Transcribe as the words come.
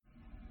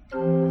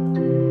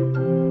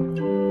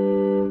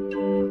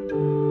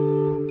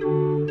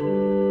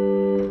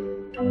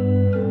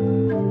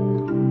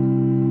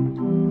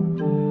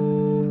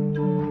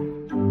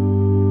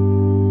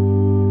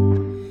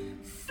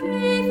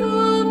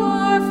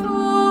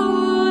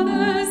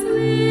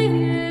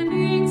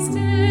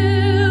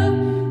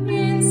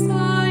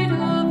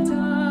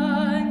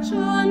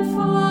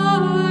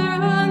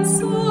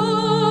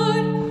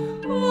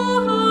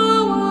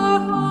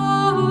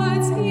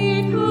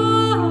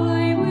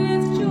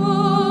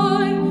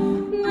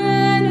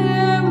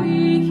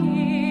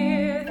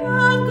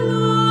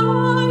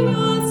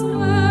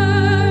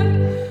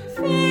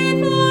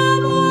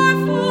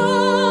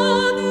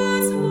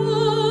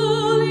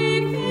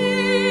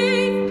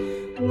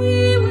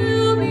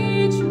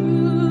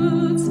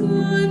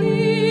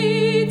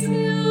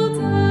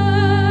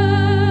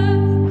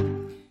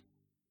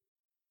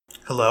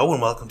Hello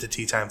and welcome to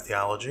Tea Time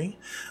Theology.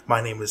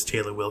 My name is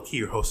Taylor Wilkie,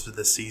 your host of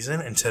this season,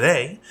 and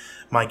today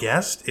my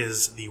guest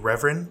is the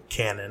Reverend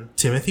Canon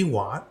Timothy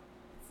Watt.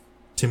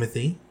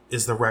 Timothy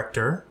is the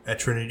rector at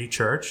Trinity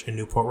Church in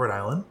Newport, Rhode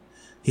Island.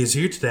 He is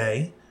here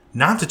today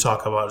not to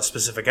talk about a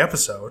specific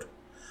episode,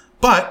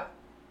 but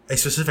a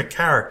specific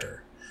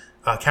character,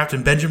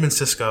 Captain Benjamin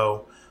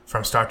Sisko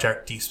from Star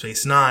Trek Deep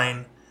Space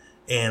Nine,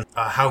 and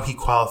how he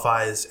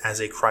qualifies as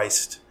a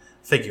Christ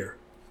figure.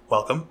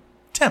 Welcome,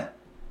 Tim.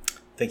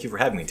 Thank you for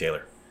having me,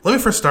 Taylor. Let me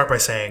first start by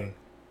saying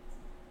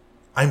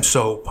I'm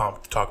so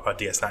pumped to talk about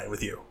DS9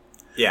 with you.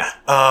 Yeah.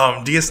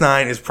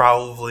 DS9 is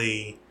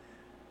probably,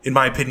 in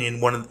my opinion,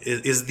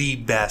 is the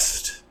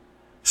best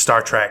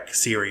Star Trek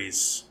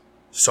series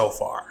so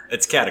far.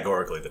 It's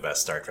categorically the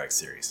best Star Trek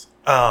series.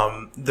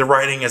 The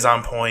writing is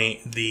on point.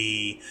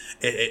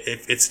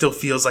 It still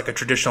feels like a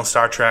traditional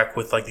Star Trek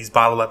with like these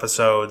bottle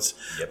episodes,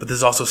 Yep. but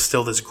there's also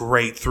still this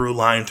great through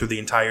line through the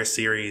entire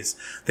series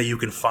that you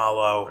can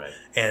follow, Right.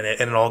 and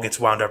it all gets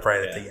wound up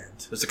right at the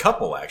end. There's a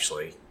couple,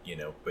 actually,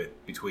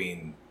 but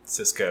between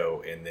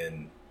Cisco and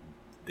then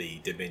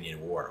the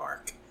Dominion War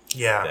arc.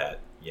 Yeah.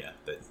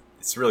 That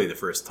it's really the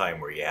first time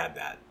where you had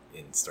that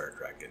in Star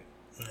Trek.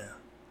 And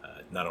Yeah.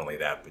 not only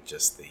that, but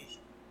just the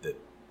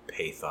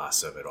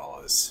pathos of it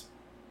all is,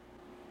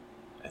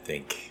 I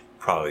think,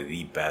 probably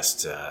the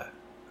best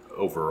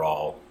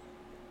overall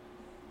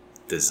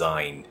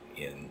design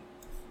in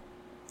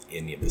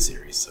any of the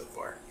series so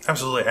far.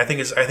 Absolutely. I think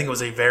it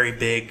was a very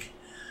big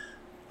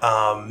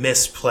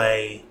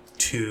misplay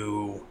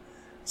to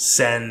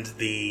send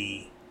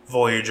the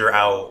Voyager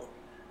out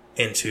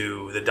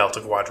into the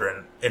Delta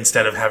Quadrant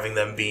instead of having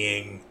them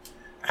being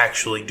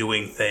actually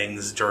doing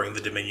things during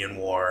the Dominion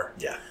War.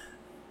 Yeah.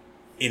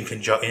 In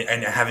conjunction,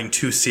 and having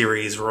two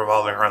series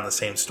revolving around the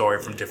same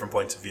story from different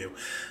points of view.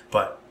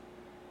 But,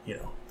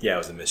 Yeah, it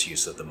was a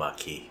misuse of the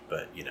Maquis,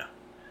 but,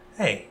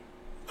 hey,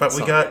 but we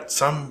Something. got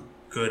some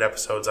good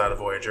episodes out of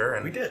Voyager.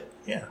 And we did.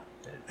 Yeah.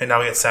 And now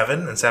we get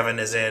 7, and 7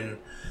 is in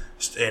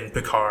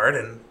Picard,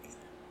 and,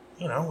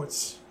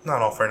 it's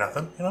not all for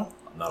nothing, Not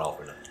all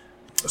for nothing.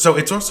 So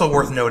it's also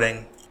worth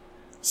noting,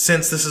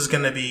 since this is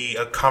going to be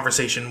a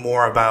conversation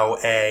more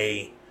about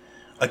a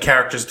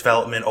character's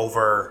development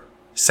over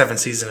 7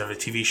 seasons of a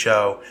TV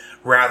show,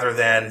 rather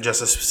than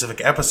just a specific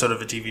episode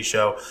of a TV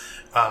show,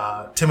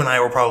 Tim and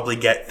I will probably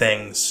get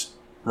things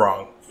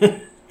wrong.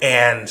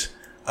 And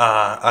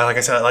like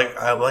I said,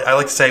 I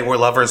like to say we're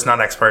lovers,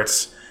 not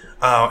experts,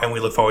 and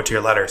we look forward to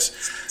your letters.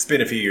 It's been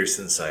a few years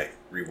since I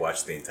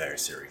rewatched the entire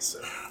series,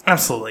 so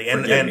Absolutely,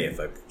 and forgive me if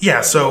I...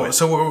 yeah. So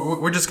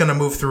we're just gonna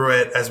move through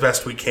it as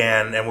best we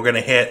can, and we're gonna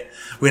hit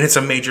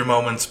some major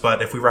moments.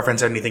 But if we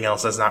reference anything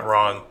else that's not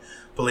wrong,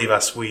 believe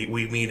us, we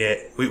mean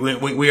it.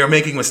 We are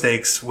making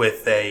mistakes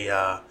with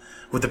the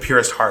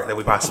purest heart that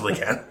we possibly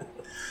can.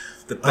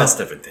 The best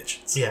of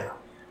intentions. Yeah.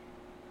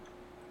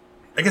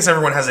 I guess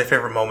everyone has their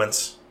favorite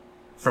moments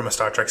from a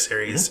Star Trek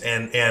series,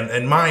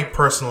 and my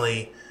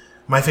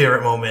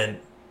favorite moment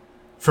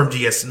from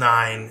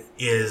DS9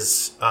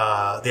 is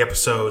the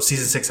episode,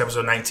 season 6,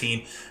 episode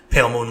 19,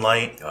 Pale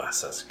Moonlight. Oh, that's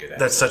such a good episode.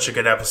 That's such a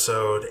good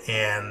episode,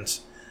 and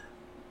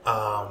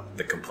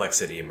the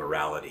complexity and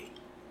morality.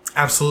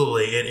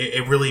 absolutely,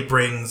 it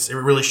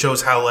really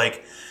shows how a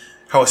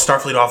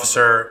Starfleet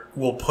officer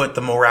will put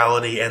the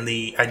morality and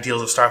the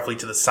ideals of Starfleet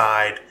to the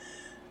side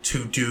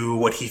to do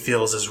what he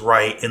feels is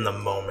right in the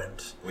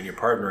moment. When you're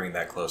partnering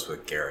that close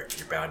with Garrick,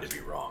 you're bound to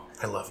be wrong.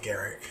 I love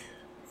Garrick.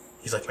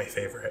 He's like my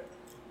favorite.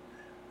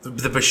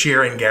 The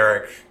Bashir and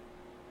Garrick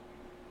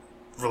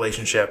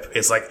relationship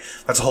is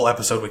that's a whole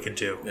episode we could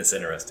do. It's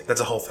interesting.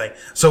 That's a whole thing.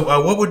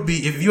 So what would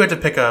be, if you had to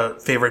pick a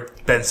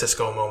favorite Ben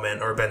Sisko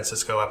moment or Ben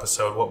Sisko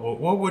episode,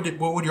 what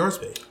would yours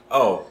be?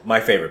 Oh,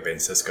 my favorite Ben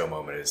Sisko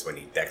moment is when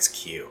he decks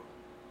Q.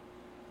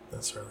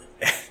 That's really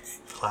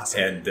classic.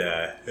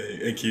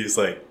 And Q's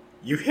like,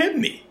 "You hit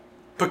me.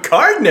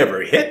 Picard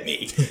never hit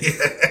me."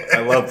 I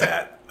love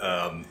that.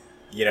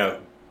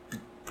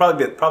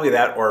 Probably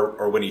that,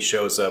 or when he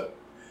shows up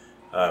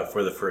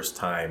for the first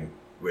time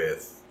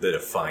with the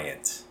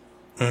Defiant.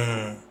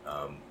 When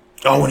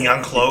he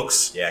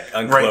uncloaks. Yeah,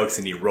 uncloaks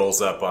and he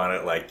rolls up on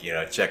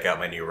it check out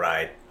my new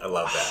ride. I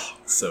love that.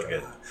 It's so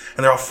good.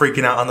 And they're all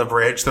freaking out on the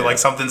bridge. They're like,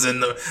 something's in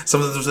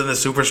the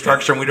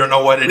superstructure and we don't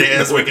know what it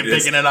is. We keep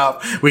picking it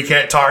up. We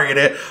can't target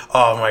it.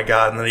 Oh my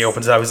God. And then he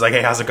opens it up. He's like,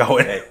 "Hey, how's it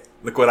going?" Hey,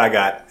 look what I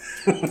got.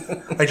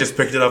 I just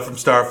picked it up from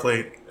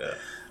Starfleet.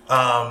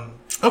 Yeah.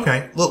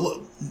 Okay.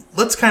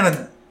 Let's kind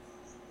of,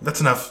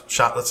 that's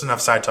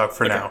enough side talk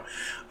for now.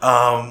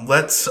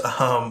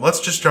 Let's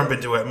just jump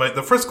into it.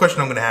 The first question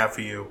I'm going to have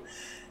for you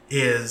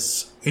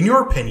is, in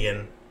your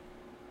opinion,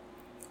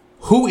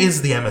 who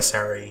is the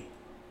emissary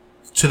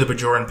to the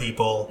Bajoran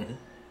people,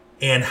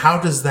 and how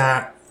does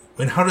Ben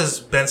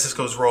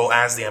Sisko's role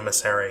as the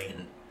emissary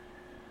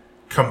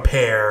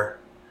compare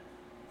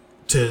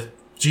to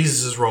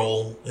Jesus'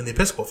 role in the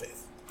Episcopal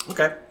faith?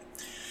 Okay.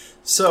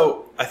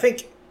 So I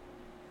think,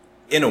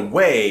 in a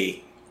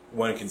way,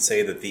 one can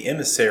say that the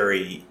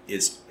emissary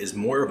is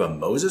more of a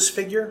Moses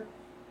figure,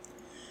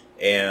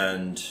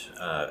 and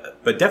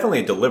but definitely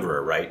a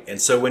deliverer, right? And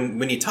so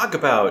when you talk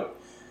about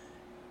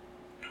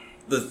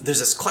there's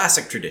this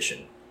classic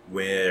tradition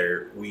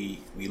where we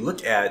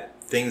look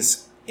at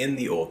things in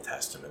the Old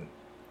Testament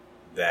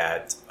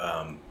that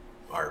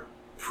are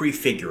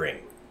prefiguring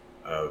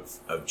of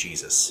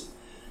Jesus,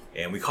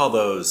 and we call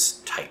those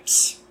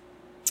types.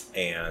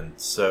 And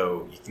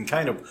so you can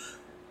kind of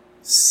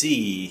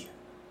see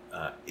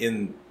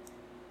in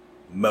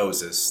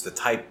Moses the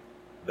type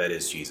that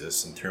is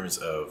Jesus in terms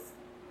of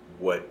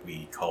what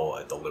we call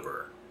a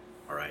deliverer.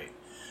 All right.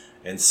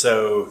 And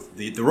so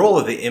the role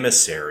of the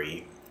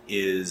emissary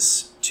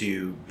is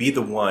to be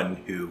the one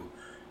who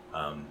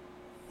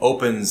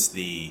opens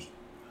the,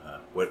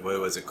 what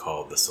was it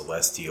called? The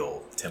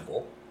celestial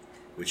temple,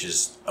 which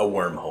is a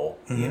wormhole,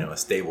 a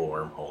stable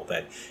wormhole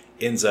that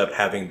ends up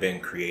having been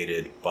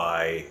created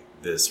by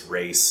this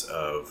race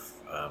of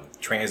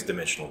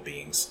transdimensional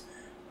beings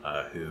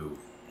who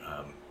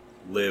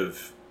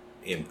live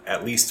in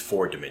at least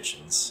 4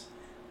 dimensions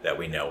that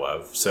we know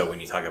of. So when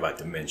you talk about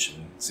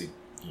dimensions,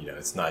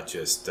 it's not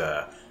just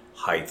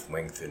height,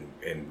 length,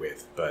 and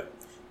width, but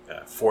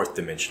fourth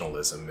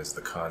dimensionalism is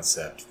the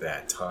concept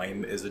that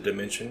time is a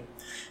dimension.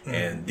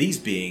 And these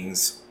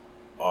beings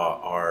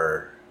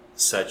are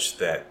such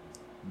that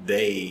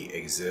they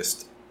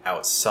exist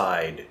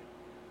outside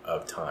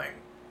of time.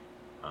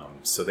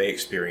 So they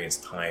experience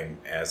time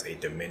as a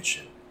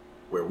dimension,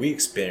 where we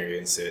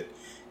experience it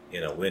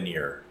in a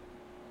linear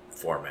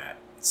format.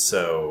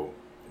 So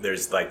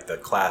there's like the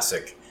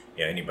classic,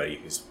 anybody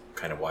who's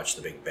kind of watched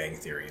The Big Bang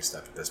Theory and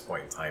stuff at this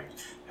point in time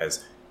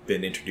has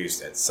been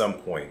introduced at some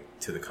point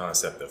to the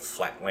concept of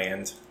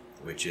flatland,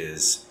 which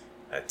is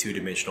a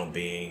 2-dimensional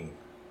being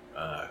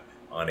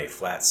on a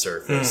flat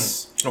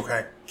surface.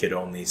 Okay. Could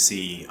only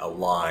see a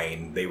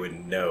line. They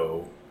would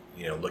know,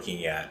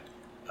 looking at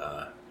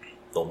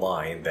the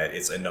line, that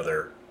it's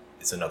another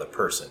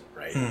person,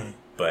 right?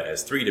 But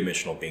as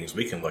 3-dimensional beings,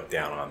 we can look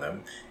down on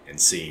them and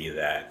see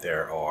that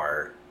there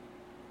are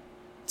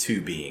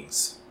 2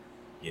 beings,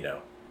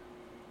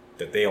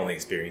 that they only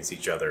experience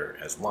each other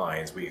as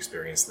lines. We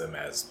experience them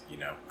as,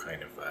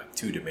 kind of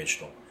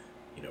 2-dimensional,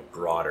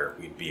 broader.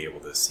 We'd be able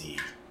to see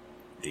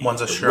the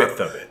width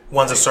of it.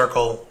 One's a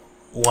circle,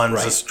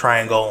 one's a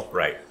triangle.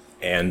 Right.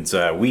 And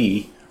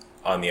we,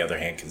 on the other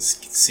hand, can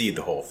see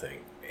the whole thing.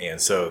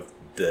 And so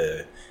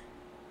the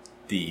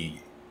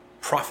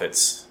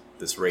prophets,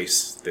 this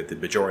race that the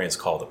Bajorians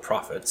call the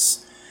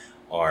prophets,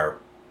 are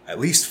at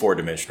least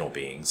 4-dimensional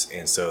beings.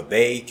 And so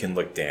they can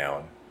look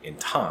down in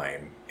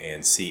time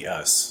and see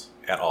us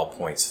at all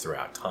points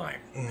throughout time,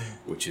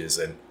 which is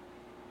an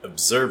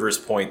observer's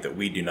point that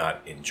we do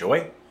not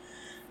enjoy.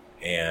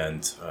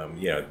 And,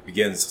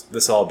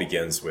 this all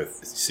begins with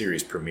the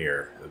series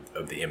premiere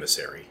of The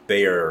Emissary.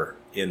 They are,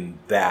 in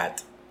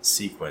that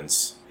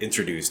sequence,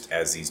 introduced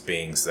as these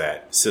beings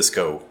that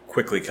Sisko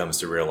quickly comes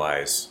to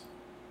realize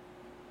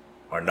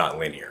are not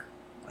linear.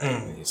 Right?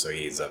 And so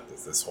he ends up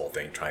with this whole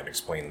thing trying to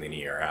explain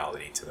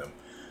linearity to them.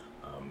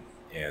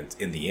 And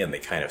in the end, they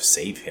kind of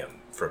save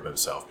him from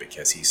himself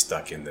because he's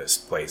stuck in this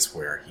place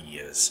where he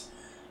is.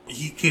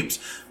 He keeps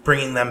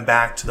bringing them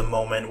back to the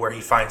moment where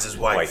he finds his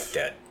wife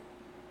dead.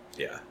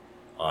 Yeah.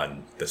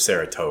 On the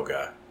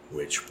Saratoga,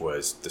 which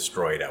was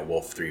destroyed at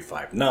Wolf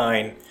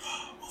 359.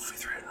 Wolf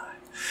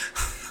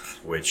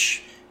 359.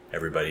 Which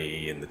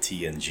everybody in the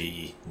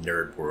TNG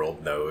nerd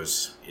world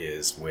knows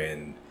is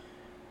when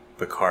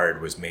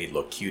Picard was made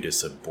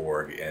Locutus of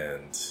Borg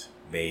and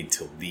made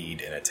to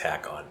lead an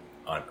attack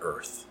on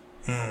Earth.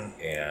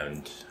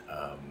 And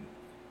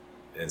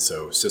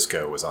so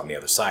Sisko was on the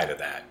other side of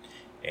that,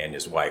 and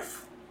his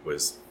wife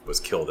was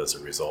killed as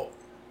a result.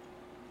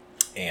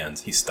 And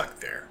he's stuck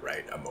there,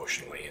 right,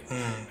 emotionally.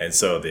 And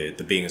so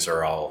the beings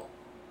are all,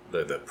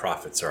 the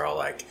prophets are all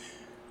like,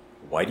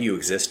 why do you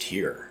exist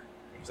here?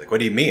 He's like, what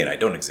do you mean? I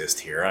don't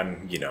exist here.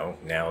 I'm,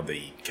 now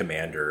the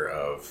commander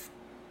of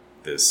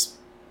this,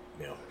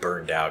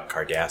 burned out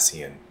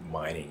Cardassian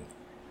mining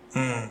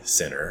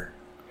center.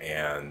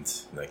 And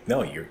like,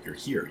 no, you're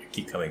here. You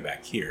keep coming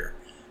back here.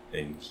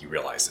 And he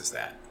realizes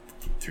that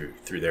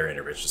through their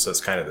intervention. So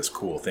it's kind of this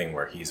cool thing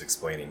where he's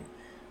explaining,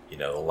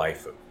 the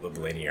life of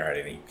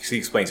linearity. He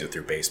explains it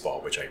through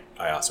baseball, which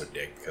I also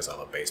dig because I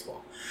love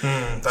baseball.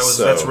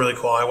 That's really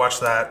cool. I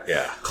watched that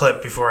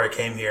clip before I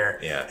came here.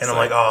 Yeah, and I'm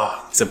like,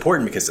 oh. It's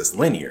important because it's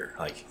linear.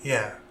 Like,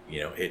 yeah.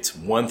 It's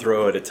one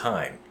throw at a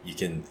time. You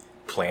can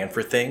plan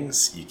for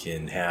things. You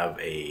can have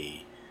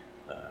a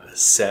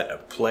set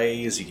of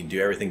plays. You can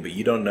do everything, but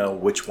you don't know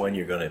which one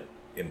you're going to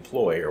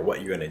employ or what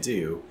you're going to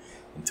do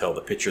until the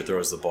pitcher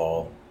throws the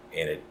ball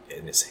and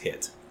it's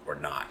hit or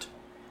not.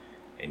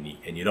 And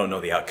you don't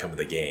know the outcome of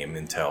the game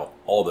until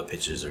all the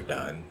pitches are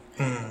done.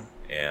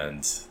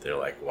 And they're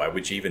like, why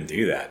would you even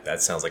do that?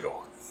 That sounds like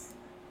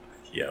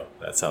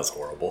that sounds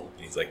horrible.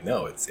 And he's like,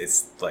 no,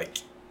 it's like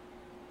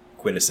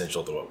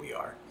quintessential to what we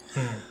are.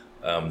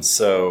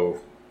 So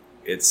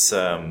it's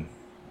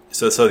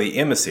so the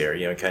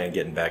emissary, kind of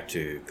getting back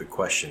to the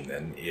question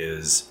then,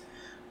 is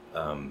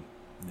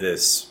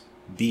this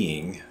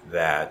being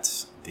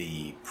that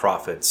the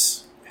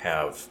prophets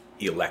have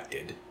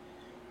elected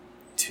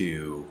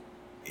to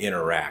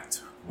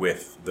interact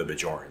with the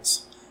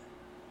Bajorans.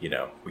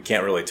 We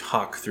can't really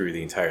talk through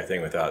the entire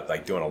thing without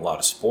like doing a lot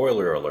of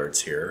spoiler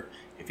alerts here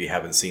if you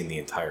haven't seen the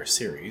entire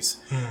series.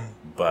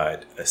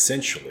 But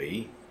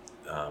essentially,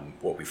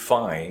 what we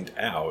find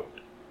out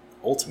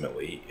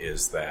ultimately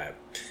is that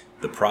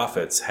the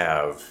prophets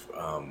have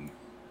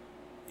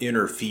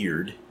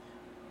interfered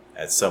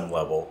at some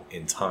level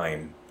in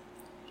time,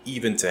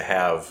 even to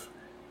have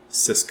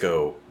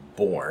Sisko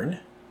born.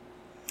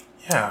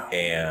 Yeah.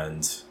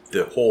 And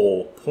the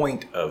whole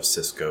point of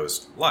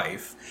Sisko's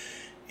life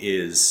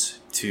is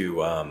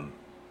to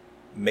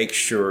make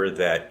sure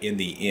that in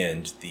the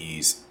end,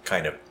 these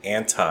kind of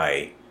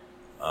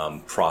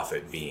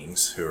anti-prophet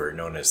beings, who are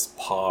known as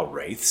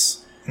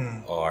Pah-wraiths,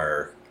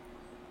 are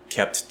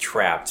kept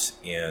trapped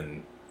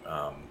in,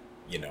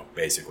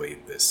 basically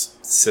this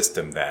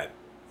system that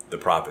the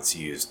prophets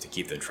use to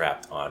keep them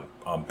trapped on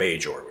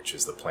Bajor, which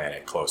is the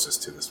planet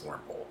closest to this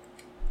wormhole.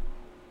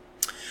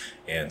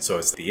 And so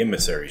it's the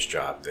emissary's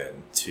job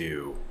then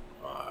to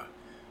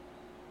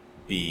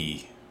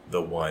be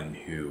the one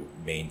who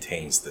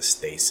maintains the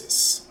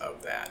stasis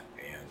of that,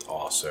 and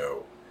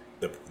also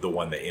the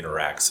one that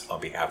interacts on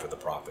behalf of the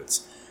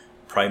prophets,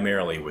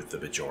 primarily with the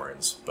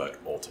Bajorans, but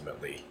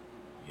ultimately,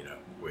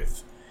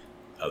 with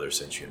other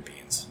sentient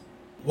beings.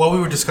 While we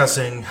were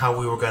discussing how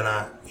we were going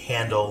to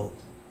handle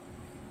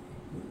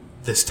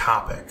this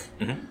topic,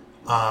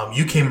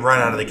 you came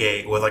right out of the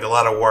gate with like a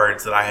lot of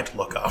words that I had to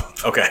look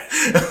up. Okay.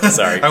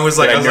 Sorry. I was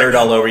nerd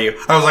all over you.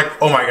 I was like,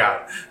 oh my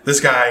God, this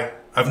guy,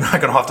 I'm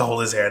not going to have to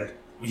hold his hand.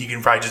 He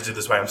can probably just do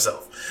this by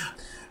himself.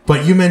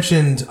 But you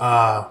mentioned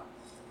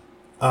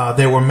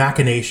there were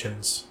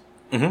machinations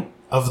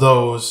of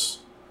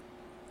those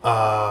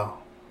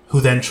who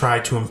then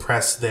tried to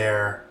impress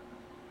their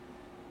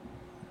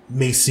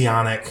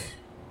messianic.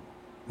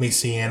 What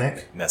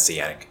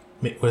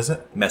is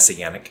it?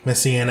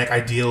 Messianic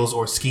ideals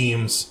or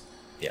schemes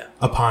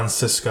upon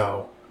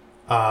Sisko.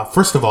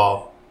 First of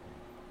all,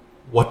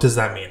 what does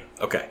that mean?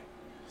 Okay.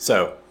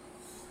 So,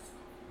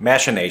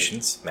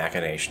 machinations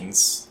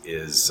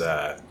is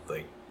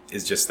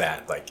is just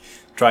that, like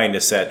trying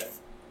to set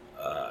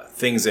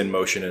things in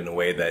motion in a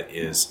way that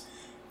is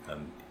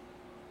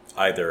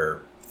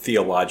either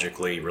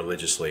theologically,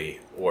 religiously,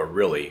 or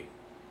really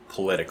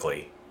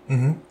politically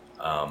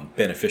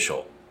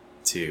beneficial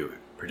to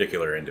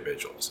particular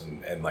individuals.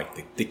 And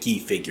like the key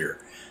figure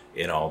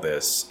in all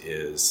this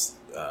is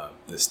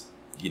this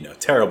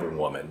terrible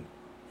woman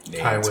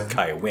named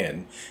Kai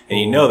Wynn. And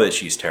you know that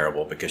she's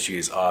terrible because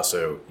she's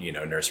also,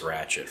 Nurse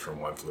Ratched from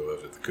One Flew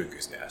Over the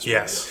Cuckoo's Nest.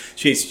 Yes.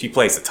 She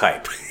plays the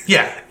type.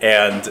 Yeah.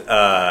 And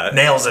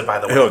nails it, by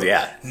the way. Oh,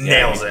 yeah.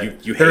 Nails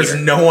it. You There's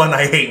no one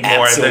I hate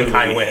more than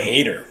Kai Wynn.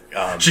 Hate her.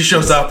 She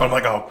shows up, I'm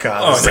like, oh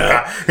God,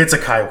 it's a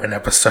Kai Wynn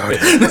episode.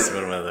 It's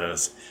one of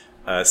those.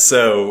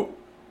 So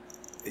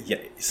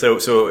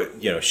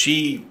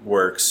she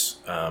works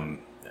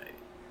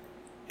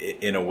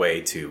in a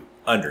way to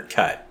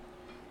undercut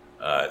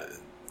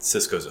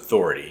Sisko's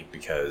authority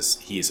because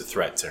he's a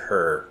threat to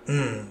her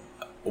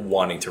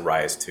wanting to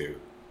rise to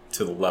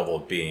the level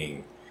of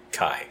being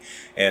Kai.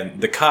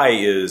 And the Kai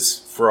is,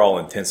 for all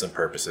intents and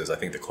purposes, I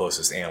think the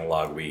closest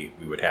analog we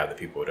would have that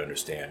people would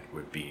understand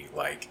would be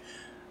like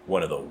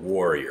one of the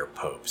warrior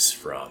popes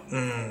from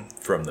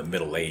the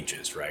Middle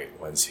Ages, right?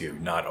 Ones who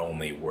not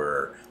only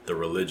were the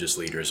religious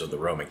leaders of the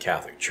Roman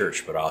Catholic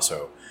Church, but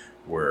also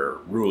were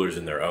rulers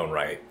in their own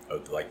right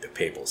of like the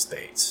papal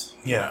states,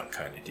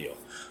 kind of deal.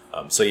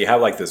 So you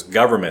have like this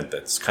government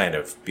that's kind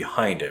of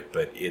behind it,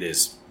 but it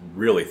is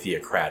really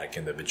theocratic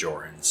in the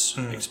Bajorans'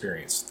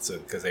 experience. So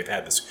because they've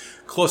had this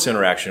close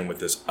interaction with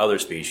this other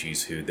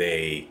species who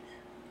they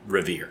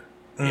revere,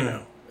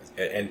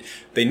 and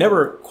they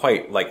never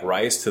quite like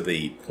rise to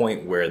the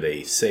point where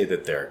they say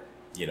that they're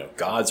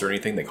gods or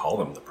anything. They call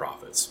them the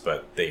prophets,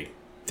 but they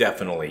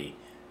definitely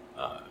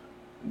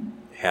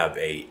have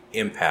a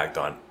impact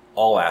on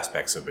all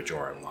aspects of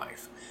Bajoran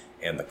life,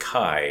 and the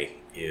Kai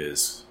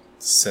is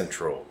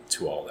central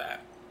to all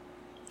that.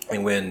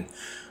 And when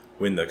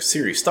the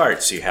series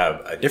starts, you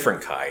have a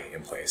different Kai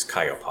in place,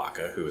 Kai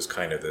Opaka, who is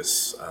kind of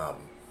this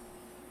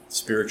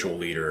spiritual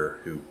leader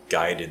who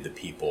guided the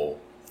people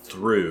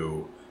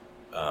through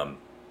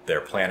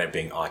their planet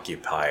being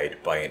occupied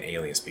by an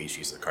alien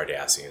species, the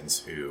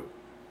Cardassians, who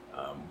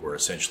were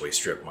essentially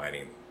strip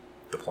mining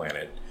the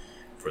planet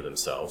for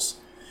themselves.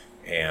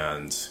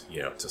 And,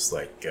 just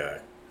like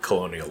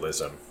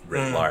colonialism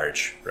writ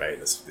large, right?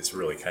 It's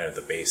really kind of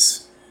the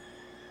base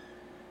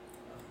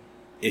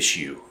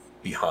issue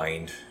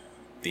behind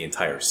the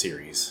entire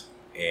series.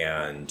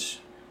 And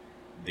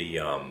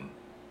and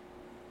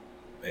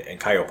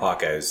Kai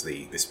Opaka is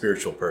the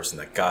spiritual person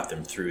that got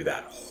them through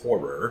that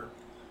horror.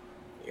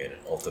 And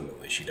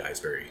ultimately she dies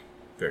very,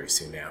 very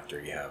soon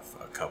after. You have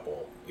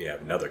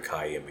another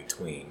Kai in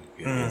between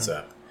who ends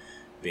up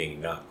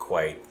being not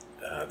quite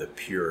the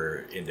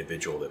pure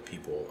individual that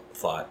people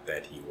thought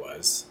that he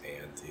was,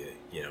 and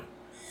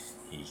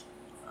he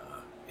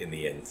in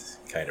the end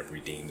kind of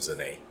redeems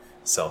in a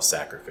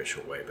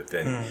self-sacrificial way. But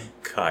then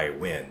Kai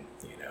Wynn,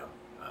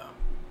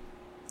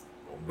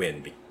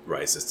 Wynn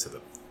rises to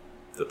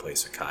the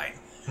place of Kai.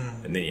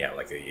 And then you have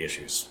like the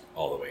issues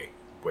all the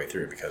way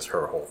through, because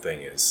her whole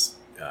thing is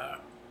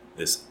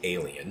this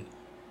alien,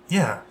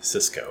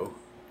 Sisko,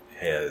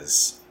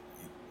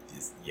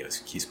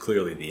 he's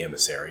clearly the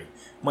emissary,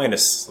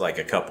 minus like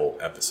a couple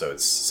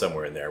episodes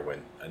somewhere in there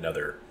when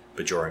another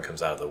Bajoran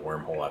comes out of the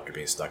wormhole after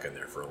being stuck in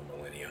there for a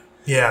millennia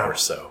or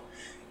so.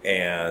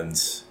 And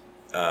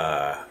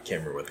I can't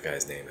remember what the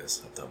guy's name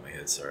is off the top of my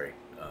head, sorry.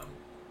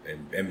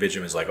 And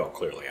Benjamin is like, oh,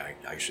 clearly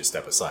I should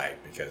step aside,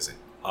 because it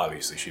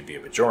obviously should be a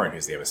Bajoran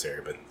who's the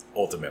emissary, but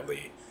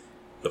ultimately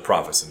the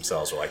prophets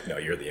themselves are like, no,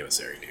 you're the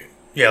emissary, dude.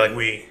 Yeah, like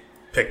we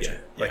picked you.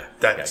 Like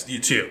that's you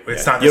too.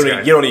 It's not this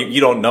guy.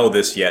 You don't know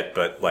this yet,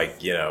 but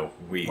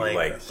we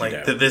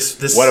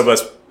this one of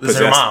us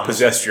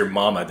possessed your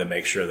mama to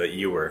make sure that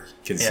you were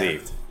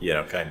conceived.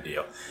 Kind of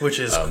deal. Which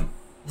is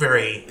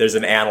very. There's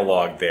an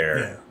analog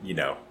there.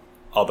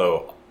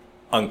 Although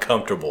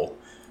uncomfortable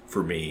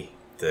for me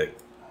to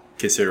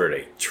consider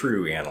it a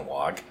true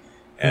analog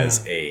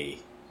as a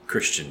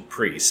Christian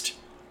priest,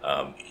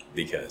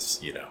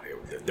 because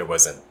there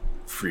wasn't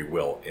free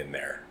will in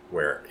there,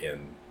 where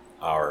in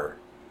our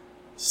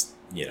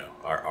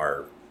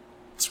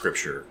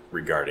scripture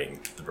regarding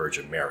the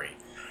Virgin Mary,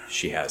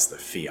 she has the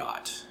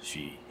fiat,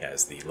 she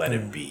has the let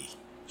it be,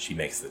 she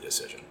makes the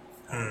decision.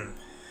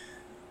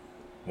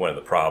 One of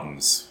the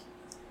problems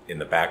in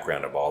the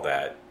background of all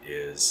that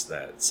is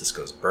that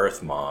Sisko's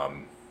birth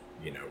mom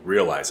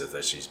realizes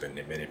that she's been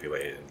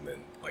manipulated and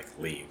then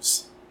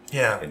leaves.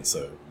 And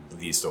so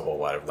leads to a whole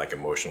lot of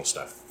emotional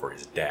stuff for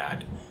his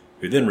dad,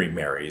 who then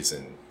remarries,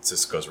 and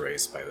Sisko's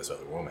raised by this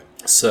other woman.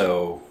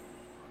 So,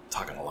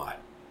 talking a lot.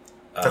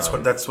 That's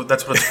what it's for.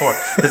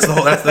 That's the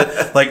whole.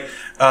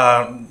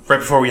 Right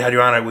before we had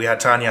you on, we had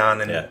Tanya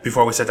on, and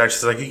before we said that,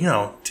 she's like,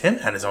 Tim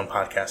had his own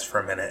podcast for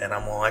a minute, and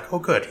I'm all like, oh,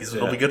 good,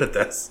 he'll be good at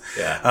this.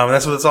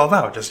 That's what it's all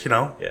about. Just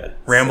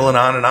rambling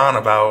on and on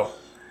about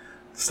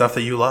stuff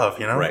that you love.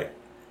 Right.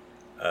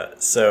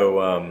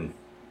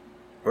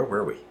 Where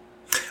were we?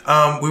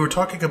 We were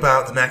talking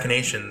about the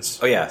machinations.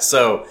 Oh yeah,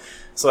 so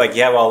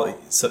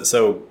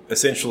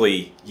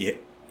essentially,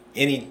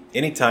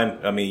 anytime.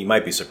 I mean, you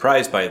might be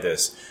surprised by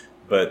this,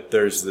 but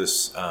there's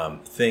this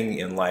thing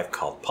in life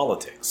called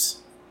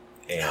politics,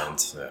 and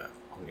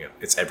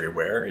it's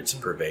everywhere. It's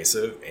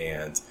pervasive,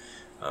 and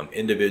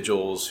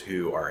individuals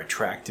who are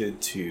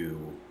attracted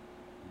to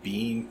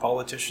being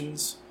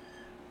politicians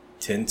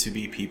tend to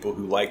be people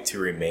who like to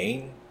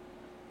remain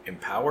in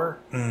power.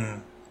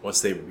 Once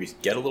they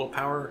get a little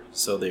power,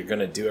 so they're going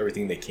to do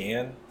everything they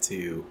can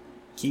to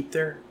keep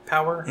their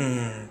power,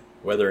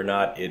 whether or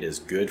not it is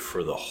good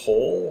for the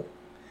whole.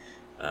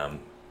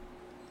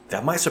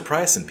 That might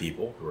surprise some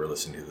people who are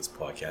listening to this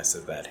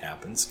podcast that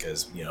happens,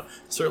 because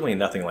certainly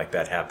nothing like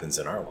that happens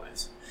in our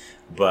lives.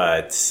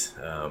 But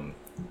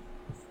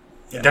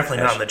definitely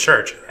not in the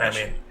church.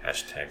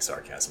 Hashtag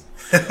sarcasm.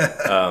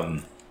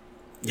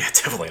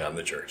 Definitely not in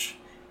the church.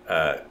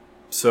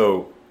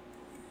 So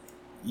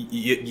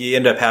you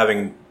end up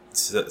having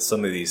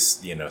some of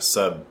these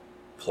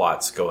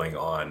subplots going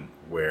on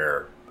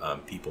where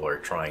people are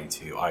trying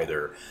to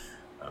either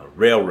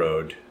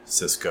railroad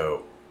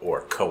Sisko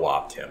or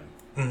co-opt him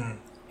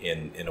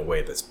in a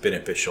way that's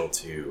beneficial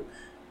to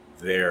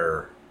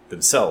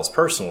themselves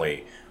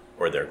personally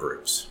or their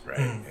groups, right?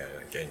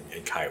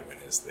 And Kai Wynn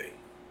is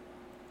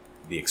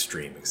the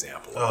extreme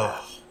example of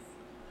that.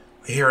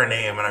 I hear a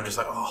name and I'm just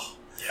like,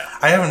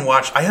 I haven't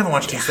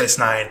watched Deep Space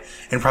Nine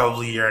in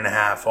probably a year and a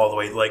half all the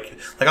way.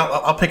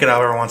 I'll pick it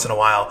up every once in a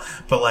while,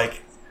 but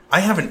I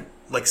haven't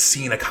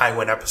seen a Kai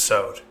Wynn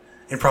episode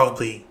in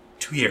probably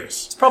 2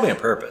 years. It's probably on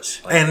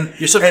purpose, and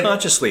you're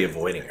subconsciously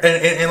avoiding it.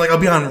 And I'll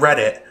be on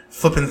Reddit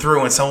flipping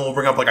through, and someone will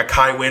bring up a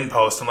Kai Wynn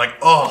post. I'm like,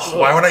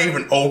 why would I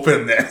even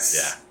open this?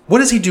 Yeah. What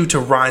does he do to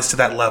rise to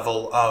that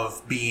level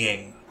of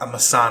being a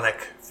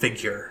Masonic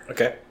figure?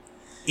 Okay.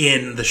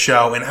 In the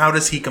show, and how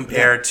does he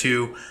compare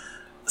to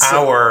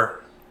our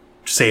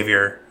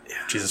Savior,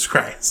 Jesus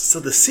Christ? So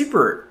the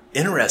super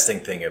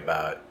interesting thing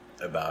about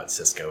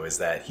Sisko is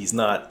that he's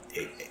not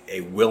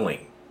a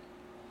willing,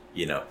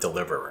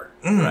 deliverer,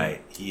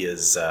 right? He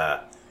is,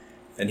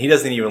 and he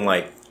doesn't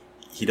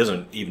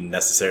even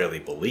necessarily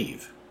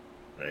believe,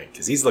 right?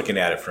 Because he's looking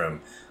at it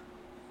from,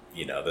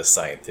 the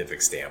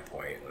scientific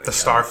standpoint. The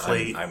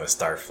Starfleet. I'm a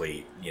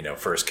Starfleet,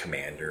 first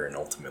commander and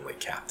ultimately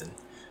captain.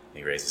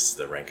 He raises to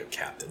the rank of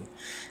captain,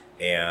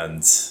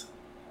 and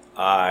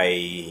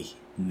I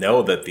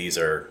know that these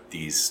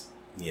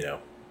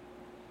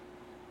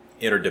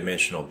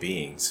interdimensional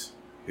beings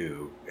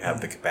who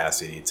have the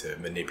capacity to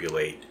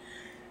manipulate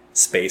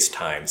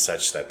space-time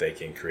such that they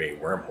can create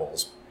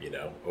wormholes,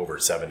 over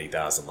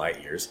 70,000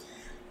 light years.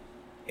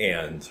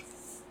 And,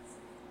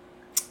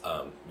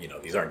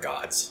 these aren't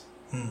gods,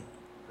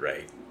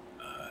 right?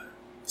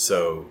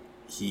 So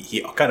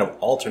he kind of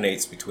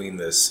alternates between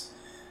this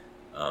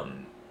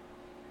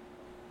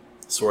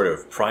sort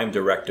of prime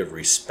directive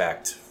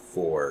respect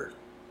for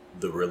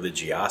the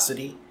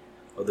religiosity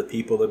of the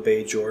people of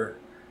Bajor,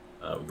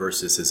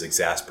 versus his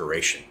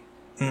exasperation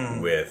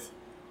with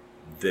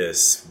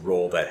this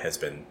role that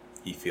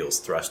he feels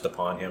thrust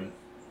upon him,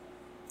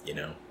 you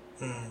know,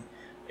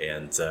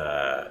 and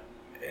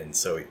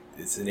so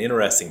it's an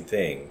interesting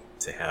thing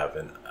to have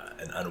an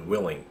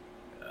unwilling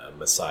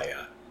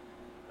Messiah.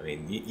 I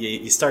mean,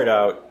 you start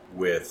out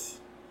with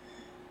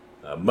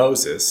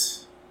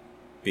Moses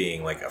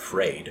being like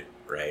afraid,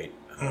 right?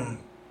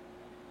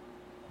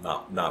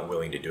 Not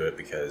willing to do it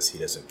because he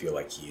doesn't feel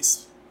like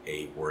he's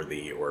A,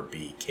 worthy, or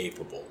B,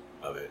 capable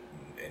of it.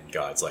 And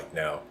God's like,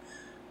 no,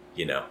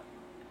 you know,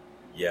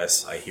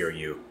 yes, I hear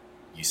you.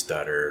 You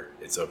stutter.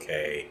 It's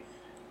okay.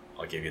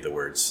 I'll give you the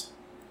words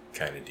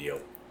kind of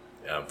deal.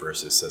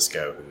 Versus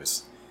Cisco,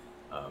 who's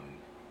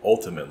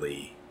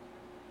ultimately,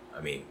 I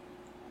mean,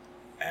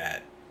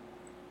 at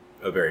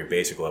a very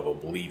basic level,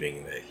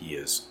 believing that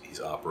he's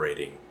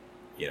operating,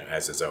 you know,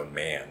 as his own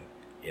man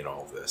in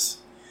all of this.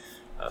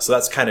 So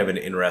that's kind of an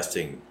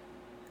interesting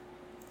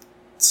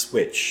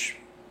switch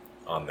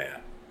on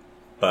that.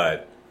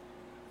 But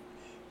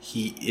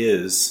he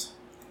is,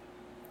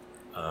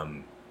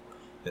 and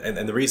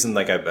the reason,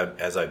 like,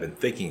 as I've been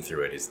thinking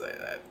through it, is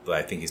that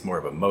I think he's more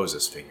of a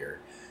Moses figure.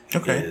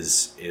 Okay.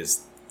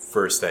 Is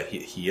first that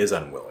he is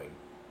unwilling.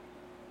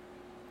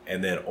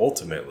 And then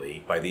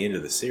ultimately, by the end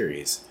of the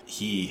series,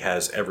 he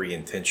has every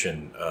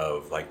intention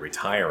of, like,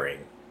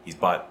 retiring. He's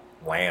bought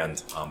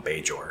land on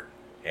Bajor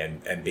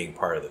and being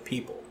part of the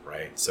people,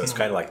 right? So it's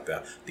kind of like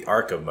the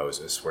arc of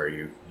Moses, where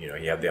you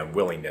have the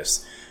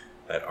unwillingness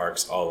that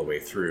arcs all the way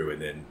through,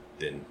 and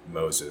then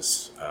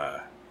Moses,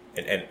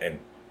 and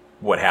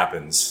what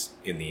happens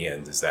in the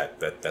end is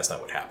that's not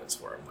what happens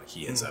for him. Like,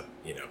 he ends up,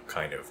 you know,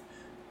 kind of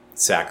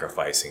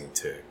sacrificing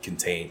to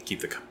keep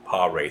the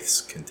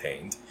Pa-wraiths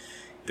contained.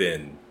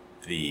 Then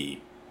the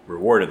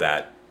reward of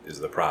that is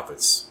the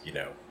prophets, you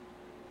know,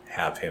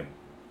 have him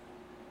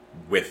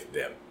with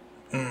them.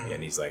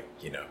 And he's like,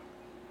 you know,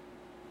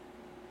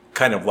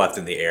 kind of left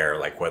in the air,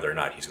 like whether or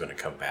not he's going to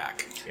come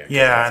back. You know,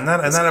 yeah, and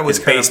that was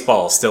his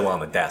baseball still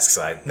on the desk,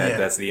 so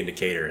that's the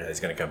indicator that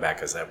he's going to come back.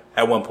 Because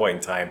at one point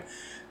in time,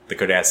 the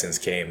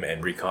Cardassians came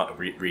and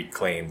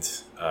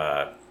reclaimed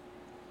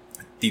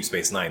Deep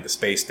Space Nine, the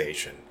space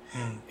station,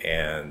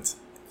 and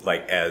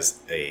like as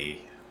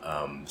a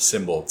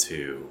symbol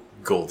to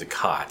Gul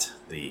Dukat,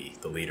 the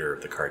leader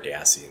of the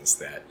Cardassians,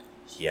 that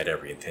he had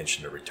every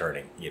intention of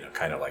returning. You know,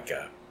 kind of like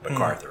a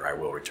MacArthur, I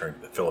will return to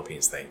the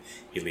Philippines thing.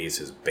 He leaves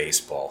his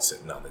baseball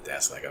sitting on the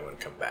desk, like, I'm going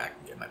to come back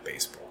and get my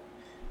baseball.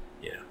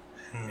 You know,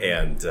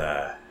 and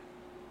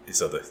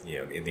so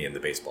in the end, the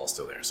baseball's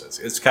still there. So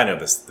it's kind of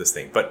this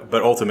thing, but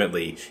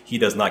ultimately, he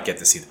does not get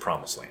to see the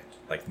Promised Land.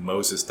 Like,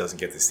 Moses doesn't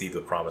get to see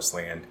the Promised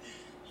Land.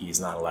 He's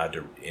not allowed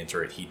to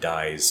enter it. He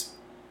dies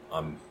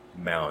on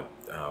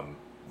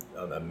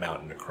a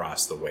mountain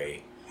across the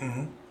way,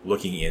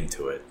 looking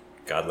into it.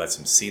 God lets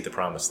him see the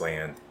Promised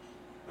Land,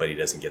 but he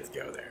doesn't get to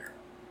go there.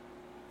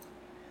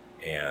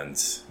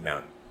 And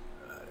Mount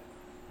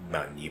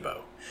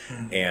Nebo,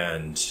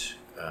 and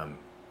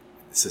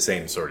it's the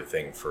same sort of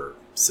thing for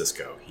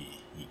Cisco.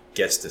 He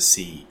gets to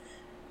see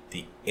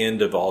the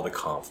end of all the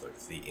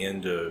conflict, the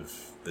end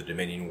of the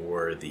Dominion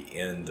War, the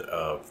end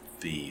of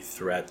the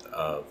threat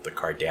of the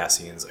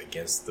Cardassians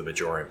against the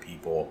Bajoran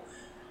people,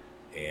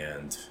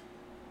 and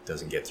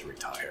doesn't get to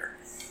retire.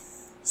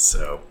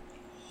 So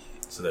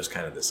there's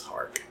kind of this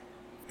arc.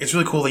 It's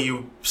really cool that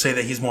you say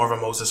that he's more of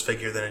a Moses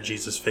figure than a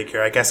Jesus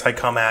figure. I guess I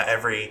come at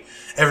every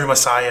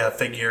Messiah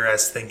figure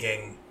as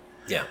thinking,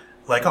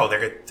 like, oh,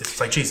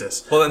 it's like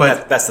Jesus. Well,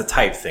 but that's the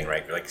type thing,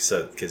 right? Like,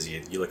 so because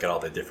you look at all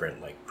the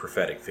different, like,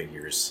 prophetic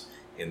figures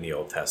in the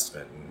Old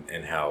Testament,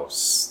 and how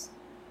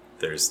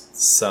there's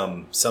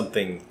some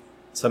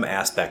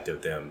aspect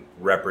of them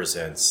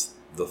represents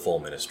the full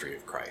ministry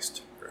of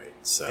Christ, right?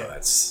 So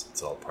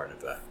it's all part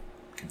of the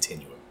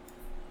continuum.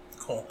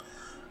 Cool.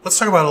 Let's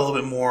talk about a little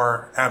bit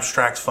more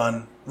abstract,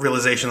 fun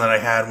realization that I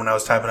had when I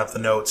was typing up the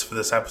notes for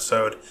this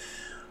episode.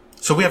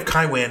 So we have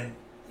Kai Wynn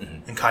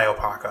and Kai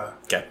Opaka.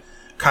 Okay.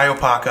 Kai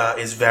Opaka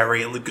is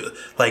very,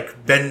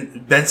 like,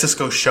 Ben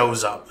Sisko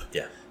shows up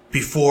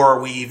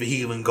before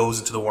he even goes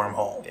into the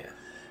wormhole.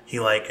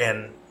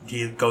 Yeah.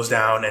 He goes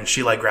down, and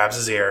she, like, grabs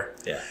his ear.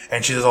 Yeah.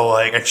 And she's all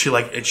like,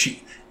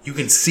 you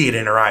can see it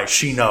in her eyes.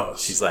 She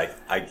knows. She's like,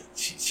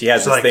 she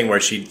has this thing where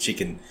she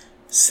can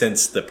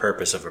sense the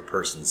purpose of a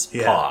person's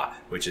paw,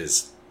 which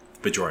is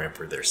Bajorian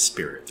for their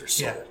spirit, their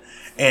soul. Yeah.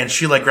 And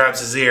she, like, grabs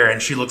his ear,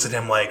 and she looks at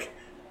him like,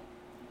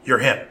 you're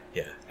him.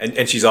 Yeah.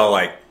 And she's all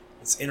like,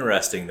 it's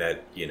interesting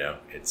that, you know,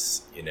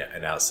 it's, you know,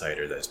 an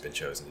outsider that's been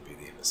chosen to be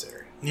the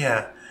emissary.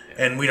 Yeah.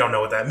 And we don't know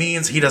what that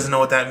means. He doesn't know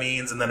what that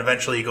means. And then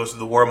eventually he goes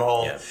through the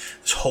wormhole. Yeah.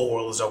 This whole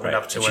world is opened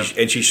up to him.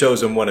 And she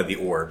shows him one of the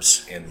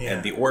orbs.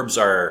 And the orbs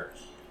they're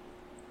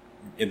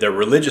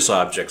religious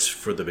objects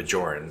for the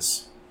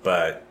Bajorans,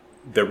 but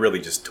they're really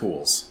just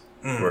tools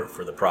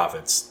for the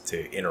prophets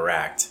to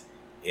interact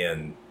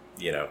in,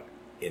 you know,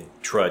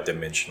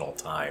 intra-dimensional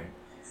time.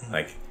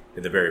 Like,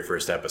 in the very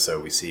first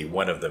episode, we see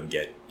one of them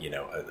get, you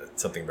know,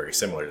 something very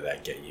similar to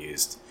that get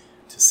used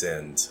to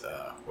send,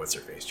 what's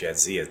her face,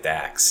 Jadzia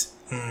Dax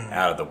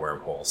out of the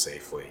wormhole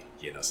safely,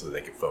 so that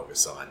they could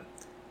focus on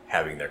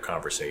having their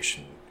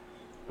conversation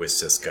with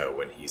Cisco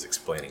when he's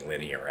explaining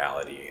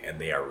linearity, and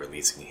they are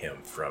releasing him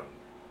from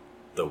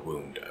the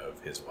wound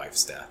of his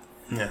wife's death.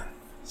 Yeah.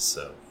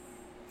 So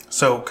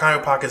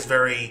Kaiopaka is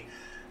very,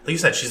 like you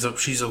said,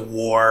 she's a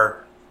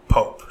war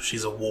pope.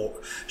 She's a war.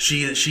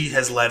 She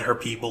has led her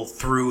people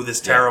through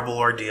this terrible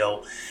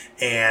ordeal,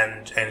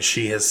 and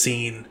she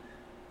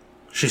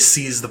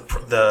sees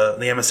the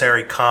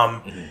emissary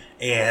come,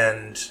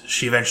 and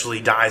she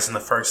eventually dies in the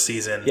first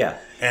season. Yeah,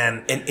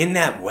 and in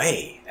that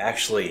way,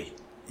 actually,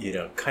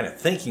 kind of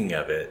thinking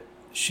of it,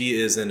 she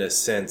is in a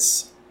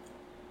sense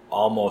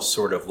almost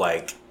sort of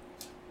like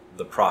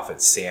the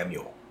prophet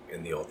Samuel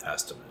in the Old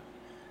Testament,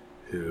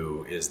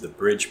 who is the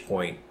bridge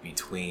point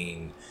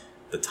between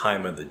the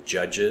time of the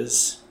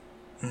judges,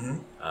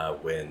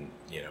 when,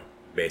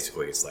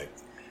 basically it's like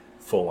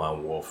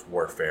full-on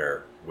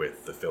warfare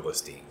with the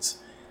Philistines,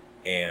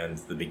 and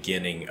the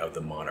beginning of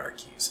the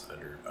monarchies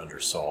under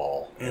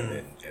Saul and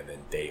then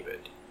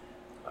David.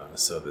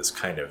 So this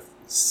kind of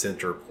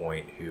center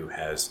point who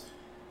has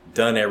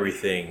done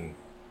everything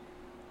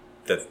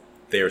that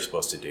they were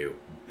supposed to do,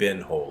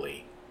 been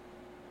holy,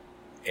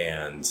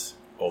 and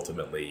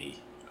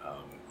ultimately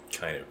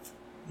kind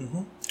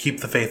of keep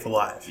the faith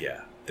alive.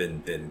 Yeah.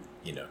 Then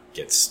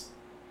gets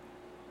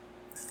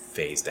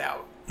phased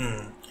out.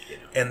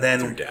 And then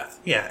through death.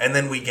 Yeah, and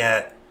then we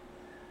get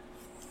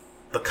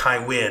the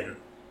Kai Wynn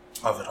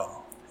of it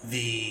all.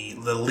 The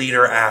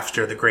leader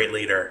after the great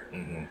leader.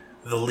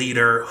 The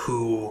leader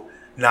who's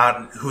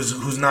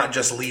not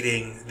just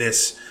leading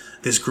this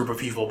group of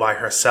people by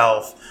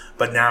herself,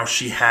 but now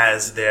she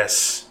has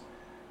this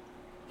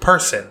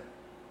person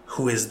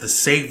who is the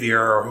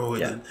savior, or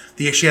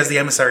she has the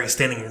emissary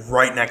standing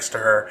right next to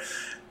her,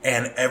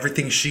 and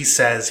everything she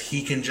says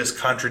he can just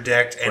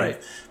contradict, and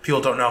people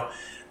don't know.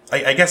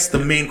 I guess the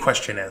main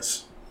question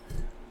is,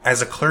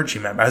 as a clergy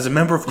member, as a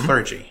member of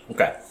clergy.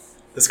 Okay.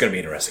 This is going to be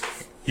interesting.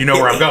 You know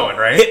where I'm going,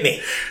 right? Hit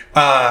me.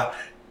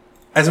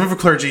 As a member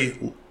of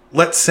clergy,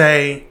 let's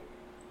say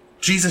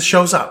Jesus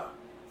shows up.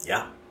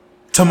 Yeah.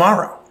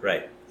 Tomorrow.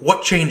 Right.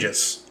 What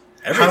changes?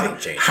 Everything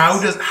changes.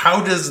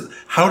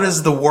 How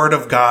does the word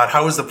of God,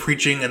 how is the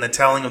preaching and the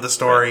telling of the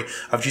story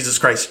of Jesus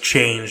Christ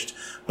changed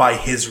by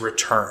his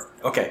return?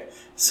 Okay.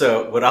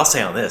 So what I'll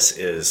say on this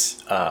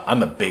is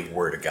I'm a big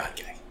word of God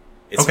guy.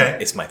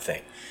 It's my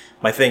thing.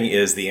 My thing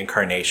is the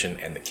incarnation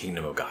and the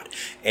kingdom of God.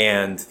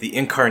 And the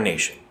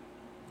incarnation,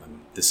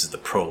 this is the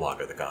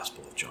prologue of the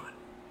Gospel of John.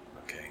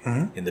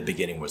 Okay. In the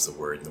beginning was the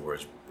Word, and the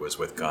Word was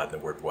with God, and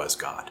the Word was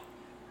God.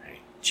 Right?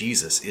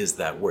 Jesus is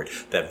that Word,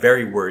 that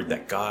very Word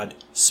that God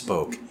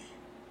spoke,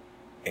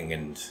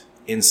 and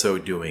in so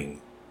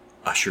doing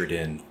ushered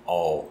in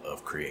all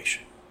of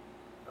creation.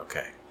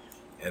 Okay.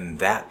 And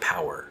that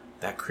power,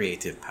 that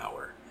creative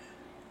power,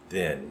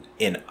 then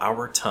in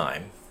our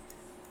time,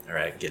 all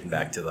right, getting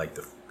back to like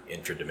the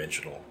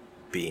interdimensional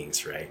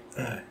beings, right?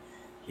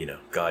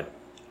 God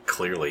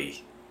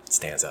clearly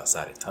stands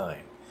outside of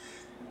time.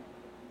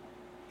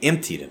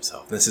 Emptied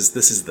himself. This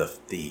is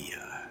the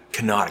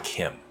canonic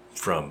hymn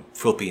from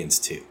Philippians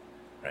 2,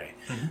 right?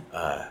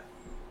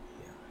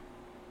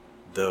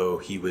 Though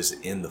he was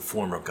in the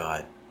form of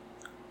God,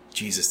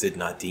 Jesus did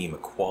not deem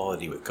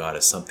equality with God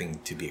as something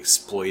to be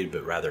exploited,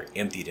 but rather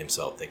emptied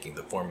himself, taking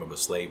the form of a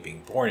slave,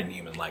 being born in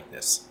human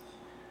likeness.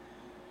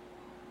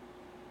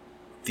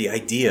 The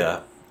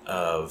idea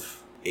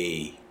of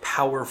a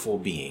powerful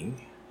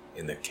being,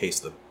 in the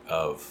case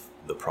of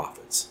the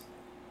prophets,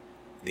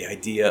 the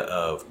idea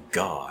of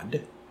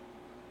God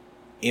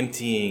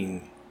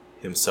emptying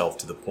himself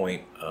to the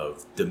point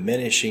of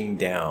diminishing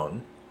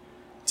down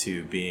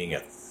to being a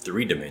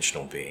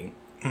three-dimensional being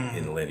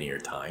in linear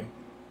time,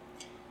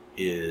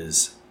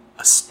 is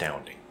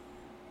astounding.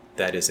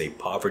 That is a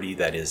poverty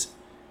that is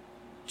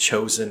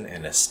chosen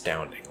and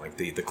astounding. Like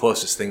the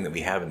closest thing that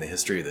we have in the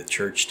history of the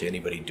church to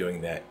anybody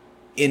doing that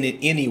in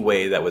any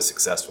way that was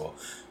successful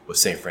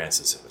was St.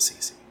 Francis of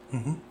Assisi.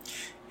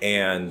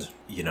 And,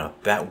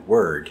 that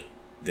word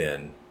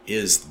then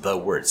is the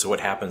word. So what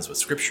happens with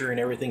scripture and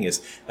everything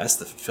is that's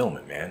the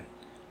fulfillment, man.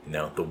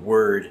 The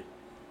word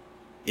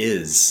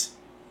is,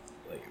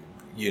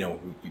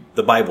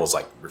 the Bible's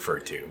like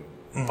referred to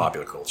in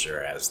popular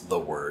culture as the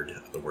word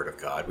of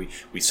God.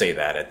 We say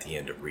that at the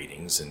end of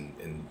readings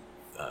and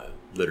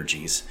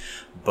liturgies,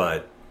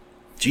 but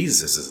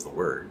Jesus is the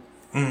word.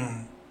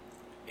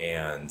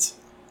 And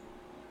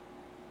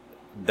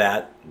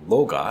that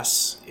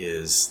logos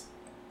is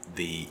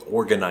the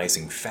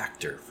organizing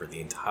factor for the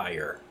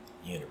entire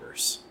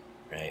universe,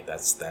 right?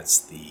 That's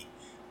the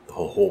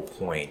whole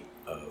point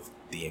of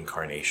the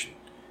incarnation,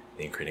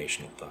 the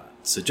incarnational thought.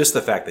 So just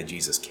the fact that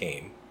Jesus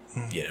came,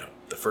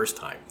 the first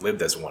time,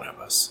 lived as one of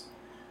us,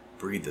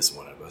 breathed as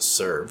one of us,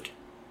 served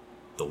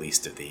the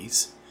least of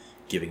these,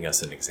 giving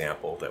us an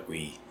example that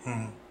we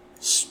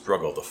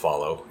struggle to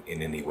follow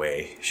in any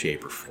way,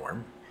 shape, or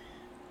form,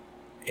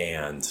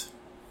 and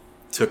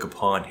took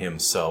upon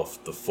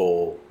himself the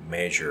full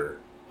measure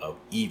of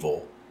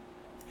evil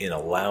in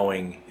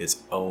allowing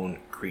his own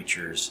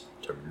creatures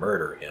to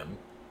murder him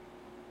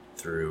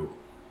through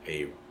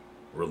a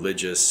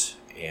religious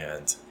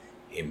and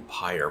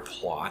empire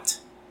plot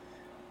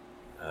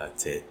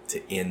to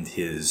end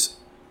his,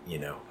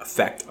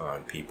 effect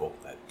on people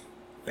that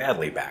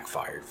badly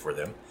backfired for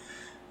them,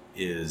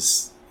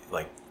 is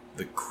like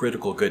the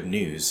critical good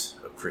news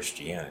of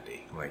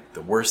Christianity. Like,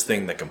 the worst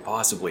thing that can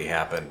possibly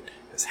happen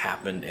has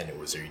happened, and it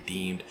was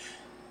redeemed.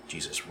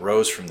 Jesus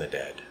rose from the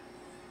dead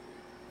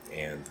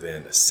and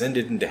then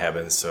ascended into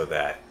heaven so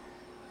that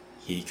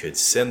he could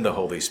send the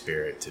Holy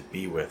Spirit to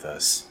be with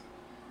us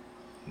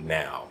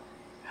now,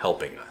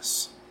 helping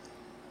us.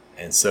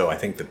 And so I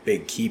think the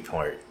big key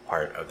part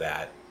of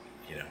that,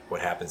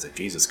 what happens if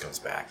Jesus comes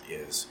back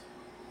is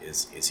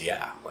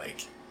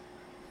like,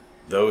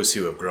 those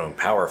who have grown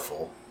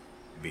powerful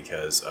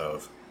because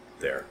of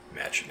their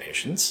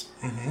machinations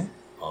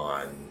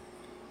on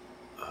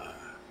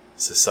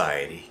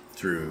society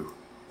through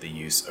the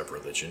use of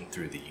religion,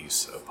 through the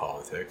use of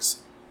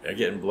politics, they're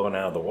getting blown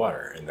out of the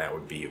water. And that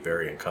would be a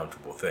very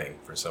uncomfortable thing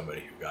for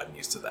somebody who've gotten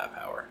used to that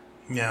power.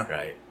 Yeah.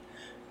 Right.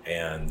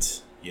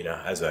 And,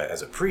 as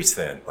a priest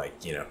then, like,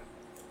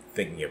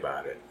 thinking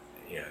about it,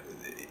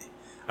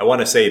 I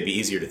want to say it'd be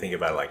easier to think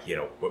about, like,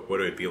 what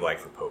would it be like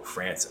for Pope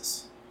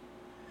Francis?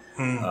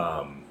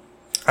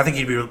 I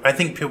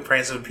think Pope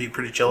Francis would be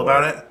pretty chill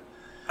about it.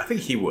 I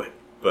think he would,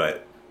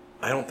 but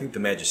I don't think the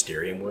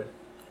magisterium would.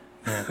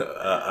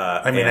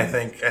 Yeah. I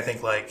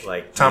think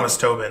like Thomas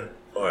Tobin.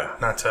 Oh yeah.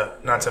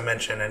 Not to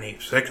mention any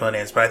particular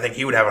names, but I think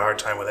he would have a hard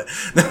time with it.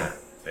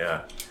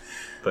 Yeah.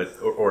 But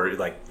or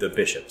like the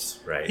bishops,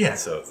 right? Yeah.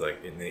 So it's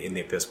like in the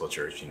Episcopal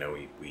Church,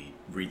 we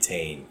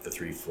retain the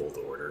threefold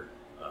order: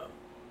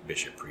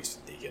 bishop, priest,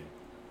 and deacon.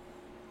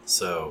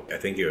 So I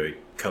think it would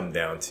come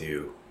down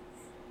to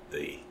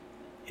the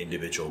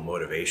individual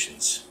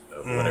motivations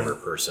of whatever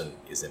person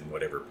is in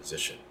whatever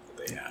position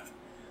that they have.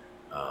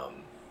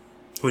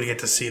 We'd get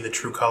to see the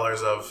true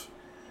colors of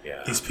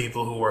these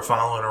people who we're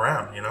following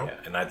around, Yeah,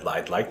 and I'd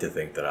like to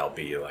think that I'll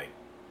be like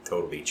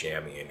totally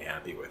jammy and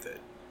happy with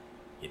it,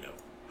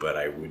 but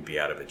I would be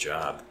out of a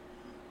job.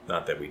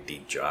 Not that we'd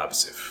need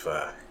jobs if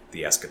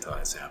the eschaton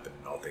has happened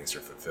and all things are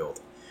fulfilled.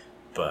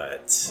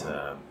 But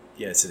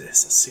it's a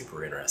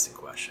super interesting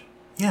question.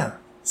 Yeah,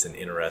 it's an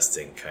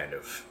interesting kind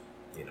of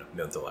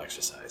mental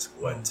exercise.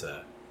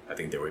 I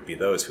think there would be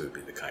those who would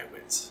be the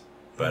Kaiwins,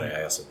 but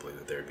I also believe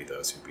that there would be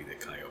those who would be the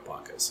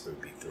Kaiopakas, who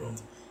would be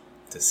thrilled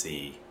to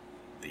see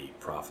the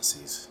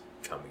prophecies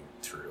coming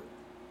true.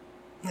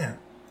 Yeah,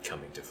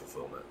 coming to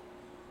fulfillment.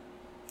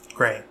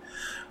 Great.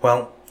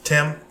 Well,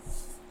 Tim,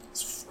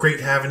 it's great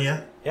having you.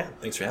 Yeah,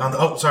 thanks for having me.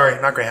 Oh,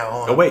 sorry, not great.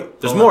 Hold on. Oh,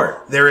 wait, there's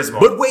more. There is more.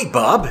 But wait,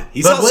 Bob.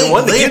 He's also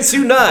one that gets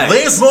you knives.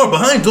 There's more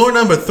behind door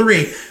number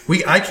 3.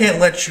 I can't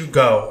let you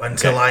go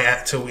until I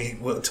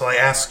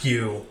ask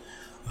you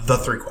the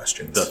 3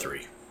 questions. The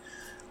 3.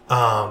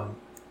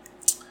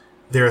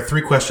 There are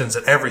 3 questions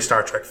that every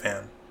Star Trek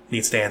fan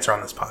needs to answer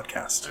on this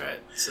podcast. All right.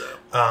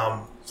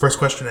 So, first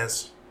question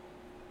is,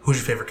 who's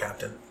your favorite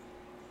captain?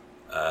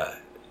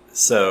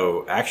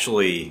 So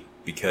actually,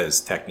 because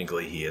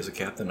technically he is a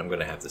captain, I'm going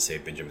to have to say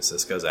Benjamin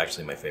Sisko is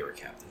actually my favorite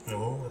captain.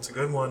 Oh, that's a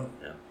good one.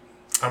 Yeah.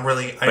 I'm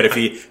really. But if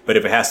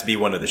it has to be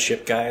one of the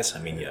ship guys,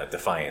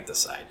 Defiant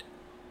aside,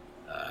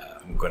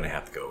 I'm going to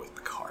have to go with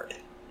Picard.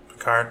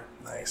 Picard,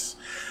 nice.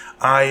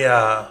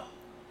 I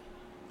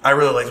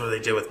really liked what they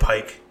did with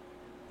Pike.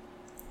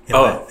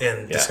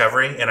 In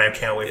Discovery, and I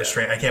can't wait for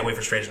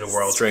Strange New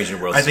Worlds. Strange New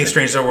Worlds. I think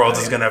Strange New Worlds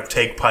is going to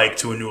take Pike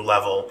to a new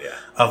level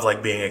of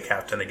like being a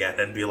captain again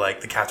and be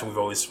like the captain we've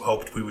always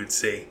hoped we would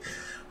see.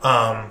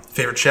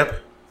 Favorite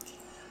ship?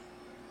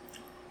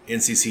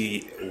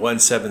 NCC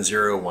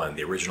 1701,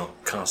 the original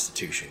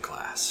Constitution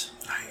class.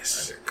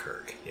 Nice. Under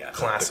Kirk. Yeah,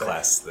 classic. The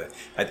class.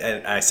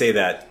 And I say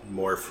that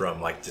more from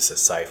like just a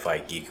sci-fi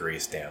geekery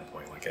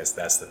standpoint. Like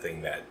that's the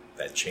thing that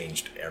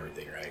changed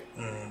everything, right?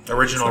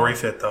 Original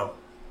refit though.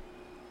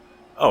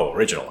 Oh,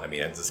 original. I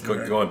mean, just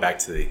going back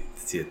to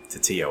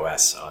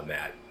TOS on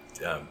that,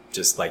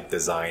 just like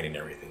design and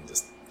everything,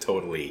 just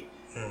totally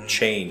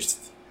changed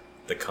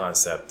the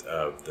concept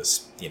of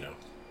this,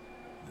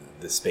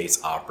 the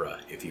space opera,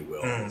 if you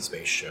will, the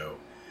space show,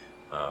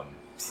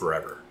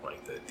 forever.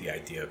 Like the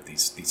idea of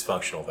these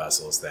functional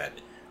vessels that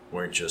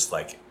weren't just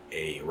like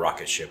a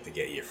rocket ship to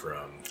get you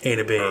from A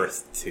to B,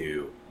 Earth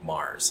to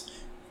Mars.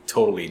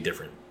 Totally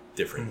different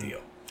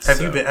deal.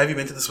 Have you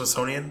been to the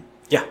Smithsonian?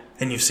 Yeah,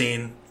 and you've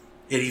seen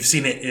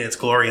it in its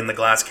glory in the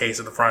glass case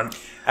at the front.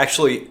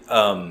 Actually,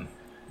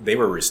 they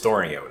were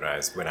restoring it when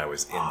I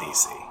was in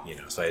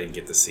DC. So I didn't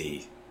get to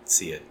see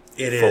it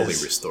fully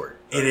restored.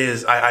 It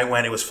is. I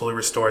went. It was fully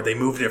restored. They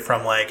moved it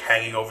from like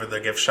hanging over the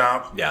gift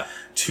shop,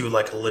 to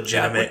like a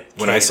legitimate.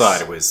 When I saw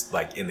it, it was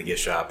like in the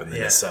gift shop, and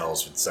then the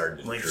cells would start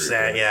to like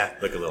sad. Yeah,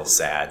 look a little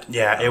sad.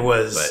 Yeah, it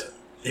was. But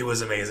it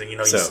was amazing.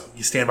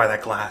 You stand by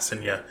that glass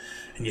and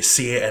you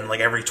see it, and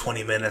like every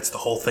 20 minutes, the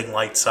whole thing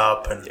lights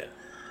up, and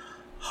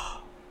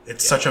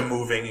it's such a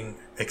moving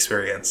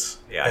experience.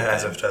 Yeah,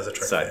 as a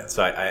Trek fan.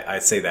 So I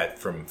say that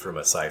from a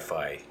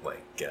sci-fi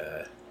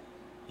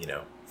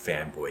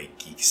fanboy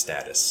geek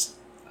status.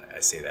 I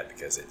say that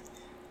because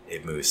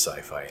it moves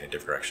sci-fi in a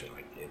different direction,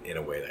 like in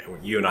a way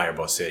that you and I are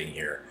both sitting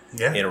here,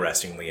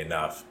 interestingly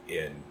enough,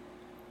 in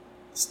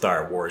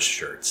Star Wars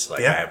shirts.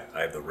 Like I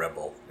have the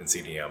Rebel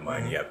insignia on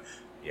mine. Mm-hmm.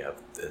 You have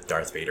the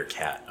Darth Vader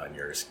cat on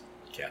yours.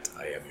 Cat,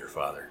 I am your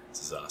father.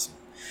 This is awesome.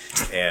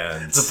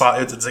 And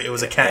it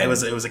was a cat. And,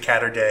 it was a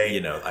catter day.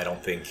 You know, I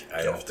don't think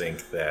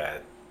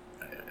that.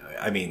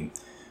 I mean,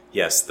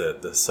 yes,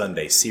 the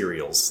Sunday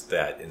cereals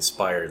that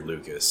inspired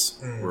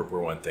Lucas were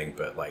one thing,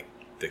 but like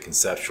the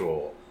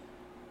conceptual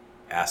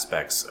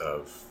aspects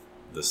of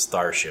the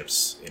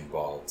starships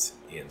involved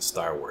in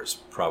Star Wars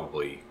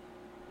probably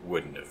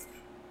wouldn't have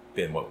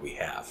been what we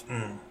have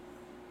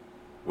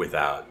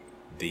without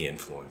the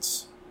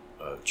influence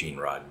of Gene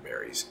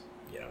Roddenberry's,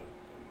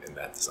 in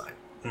that design.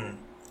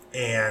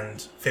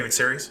 And favorite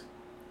series?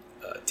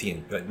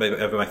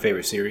 My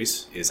favorite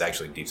series is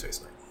actually Deep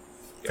Space Nine.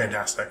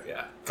 Fantastic.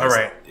 Yeah. All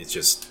right. It's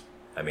just,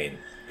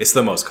 it's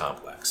the most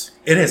complex.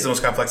 It is the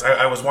most complex.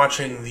 I was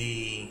watching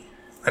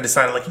I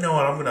decided, like, you know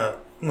what, I'm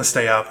gonna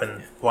stay up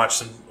and watch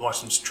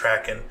some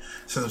Trek, and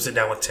since I'm sitting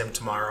down with Tim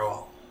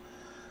tomorrow,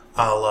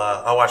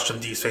 I'll watch some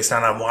Deep Space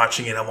Nine. I'm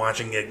watching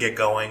it get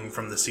going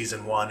from the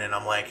season 1, and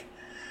I'm like,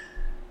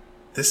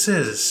 this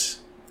is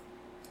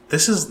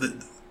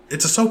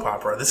it's a soap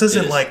opera. This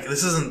isn't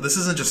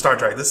just Star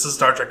Trek. This is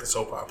Star Trek the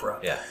soap opera.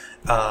 Yeah.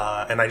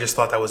 And I just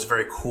thought that was a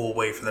very cool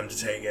way for them to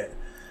take it.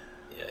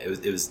 Yeah,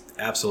 it was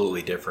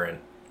absolutely different.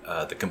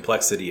 The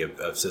complexity of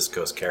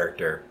Sisko's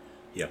character,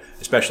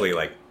 especially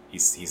like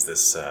he's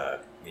this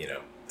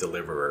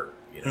deliverer,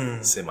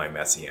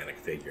 semi-messianic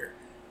figure,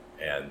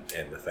 and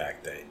the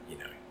fact that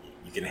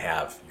you can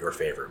have your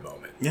favorite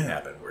moment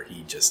happen where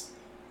he just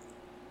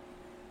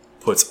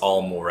puts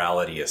all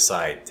morality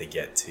aside to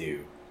get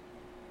to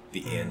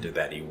the end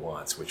that he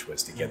wants, which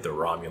was to get the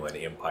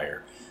Romulan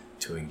Empire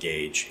to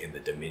engage in the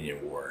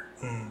Dominion War.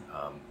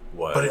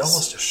 But it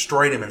almost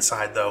destroyed him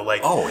inside, though.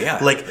 Like,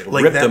 it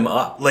ripped him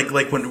up.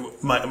 Like when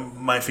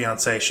my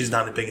fiance, she's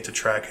not big into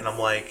Trek, and I'm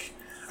like,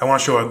 I want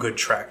to show her a good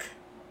Trek,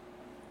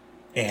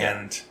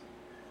 and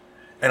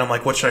I'm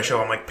like, what should I show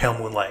her? I'm like, Pale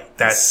Moonlight.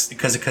 That's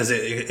because it's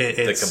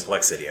the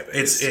complexity of it.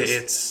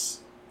 It's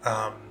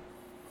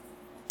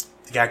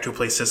the actor who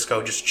plays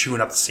Sisko just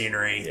chewing up the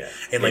scenery,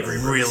 and like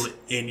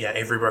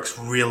Avery Brooks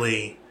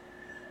really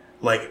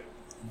like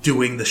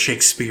doing the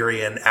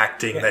Shakespearean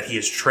acting that he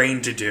is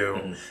trained to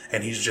do,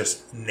 and he's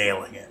just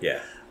nailing it.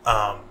 Yeah.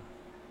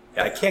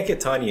 I can't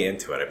get Tanya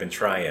into it. I've been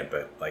trying,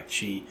 but like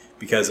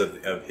because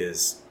of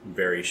his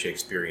very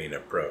Shakespearean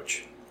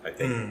approach, I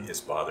think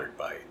is bothered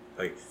by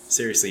like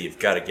seriously, you've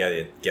got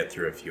to get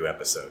through a few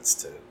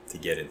episodes to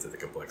get into the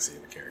complexity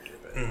of the character.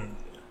 But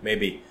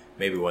maybe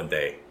one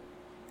day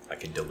I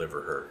can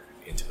deliver her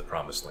into the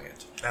promised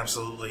land.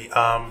 Absolutely.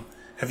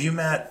 Have you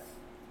met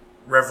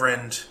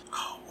Reverend?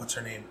 What's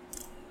her name?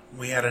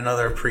 We had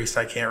another priest.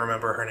 I can't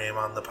remember her name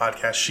on the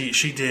podcast.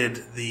 She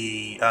did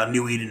the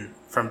New Eden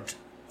from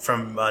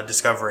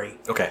Discovery.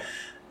 Okay.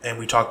 And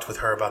we talked with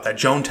her about that.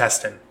 Joan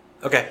Teston.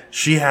 Okay.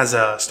 She has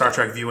a Star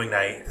Trek viewing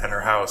night at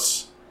her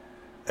house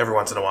every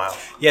once in a while.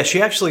 Yeah, she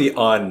actually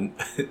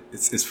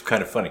it's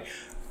kind of funny.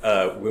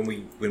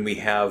 When we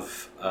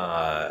have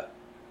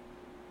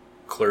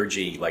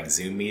clergy like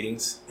Zoom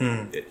meetings,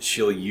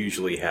 she'll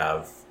usually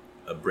have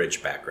a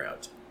bridge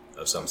background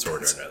of some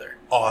sort or another.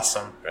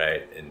 Awesome.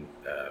 Right? And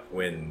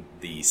when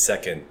the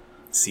second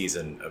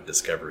season of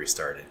Discovery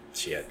started,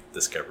 she had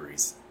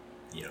Discovery's,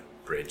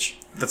 bridge.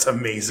 That's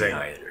amazing.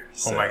 Behind her.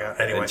 So, oh my god!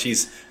 Anyway, and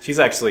she's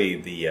actually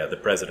the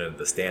president of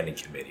the standing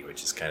committee,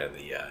 which is kind of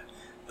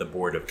the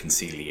board of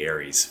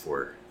consiglieres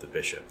for the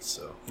bishops.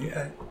 So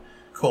okay.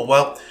 Cool.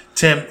 Well,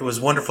 Tim, it was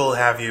wonderful to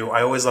have you.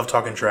 I always love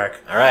talking Trek.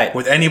 All right.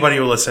 With anybody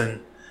who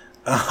listen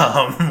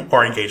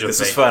or engage with me. This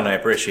was fun. I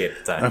appreciate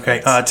the time.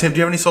 Okay. Tim, do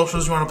you have any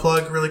socials you want to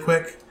plug really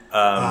quick?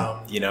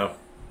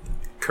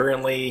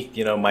 Currently,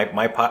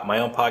 my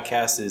own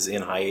podcast is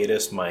in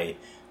hiatus. My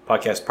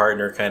podcast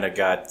partner kind of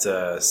got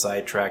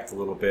sidetracked a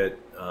little bit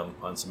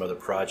on some other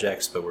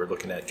projects, but we're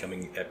looking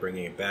at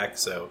bringing it back.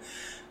 So,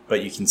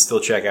 but you can still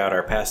check out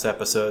our past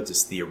episodes.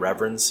 It's The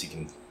Irreverence. You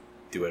can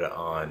do it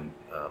on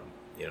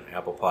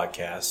Apple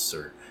Podcasts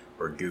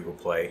or Google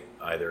Play,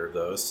 either of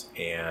those.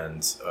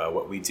 And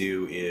what we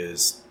do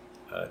is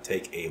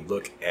take a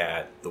look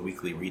at the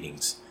weekly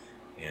readings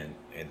and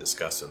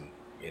discuss them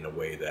in a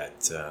way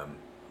that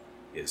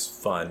is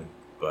fun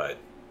but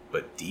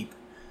deep.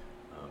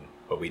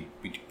 But we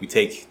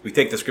take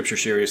the scripture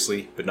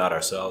seriously, but not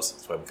ourselves.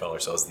 That's why we call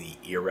ourselves the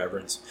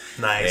Irreverence.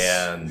 Nice.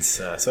 And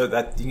so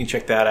that you can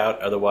check that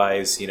out.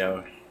 Otherwise,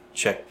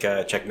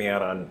 check me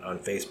out on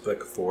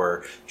Facebook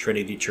for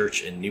Trinity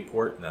Church in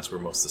Newport, and that's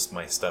where most of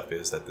my stuff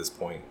is at this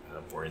point.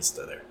 We're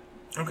Insta there.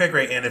 Okay,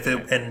 great. And if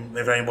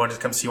anyone just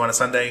comes to you on a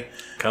Sunday,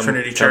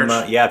 Trinity Church.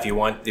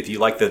 If you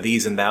like the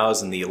these and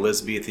thous and the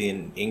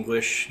Elizabethan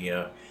English,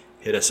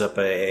 hit us up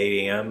at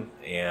 8 a.m.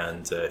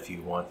 And if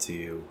you want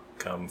to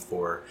come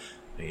for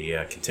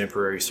a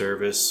contemporary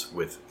service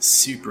with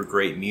super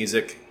great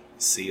music,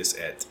 see us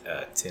at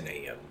 10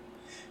 a.m.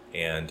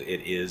 and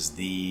it is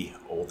the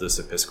oldest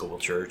Episcopal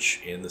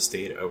church in the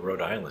state of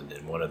Rhode Island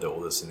and one of the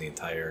oldest in the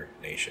entire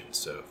nation.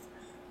 So,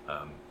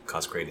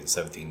 consecrated in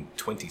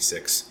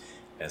 1726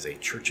 as a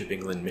Church of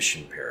England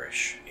mission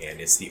parish, and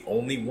it's the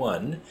only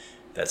one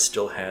that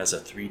still has a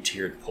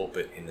 3-tiered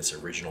pulpit in its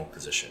original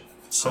position.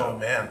 So Oh,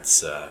 man.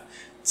 it's a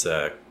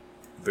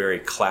very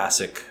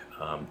classic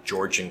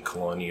Georgian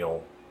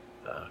colonial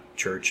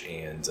church,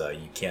 and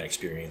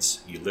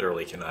you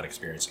literally cannot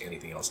experience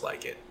anything else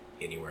like it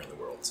anywhere in the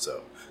world.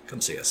 So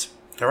come see us.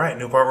 All right,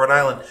 Newport, Rhode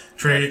Island,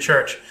 Trinity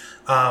Church.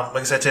 Like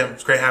I said, Tim,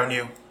 it's great having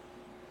you.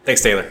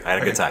 Thanks, Taylor. I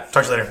had a good time.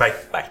 Talk to you later. Bye.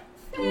 Bye.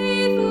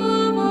 Faith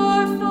of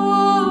our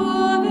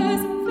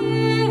fathers,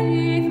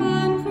 faith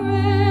and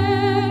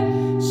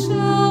prayer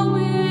shall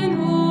win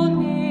all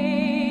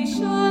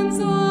nations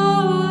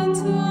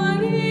unto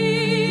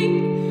thee,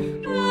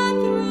 and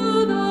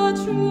through the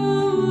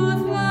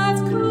truth that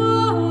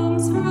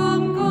comes from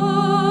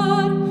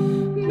God,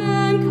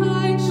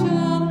 mankind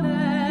shall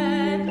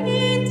then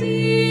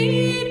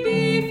indeed be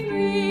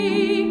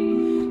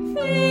free.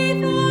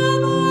 Faith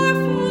of our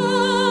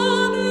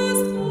fathers,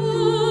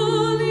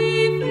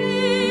 holy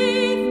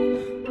faith,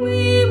 we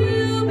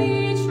will be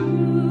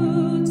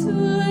true to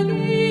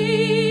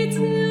thee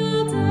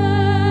till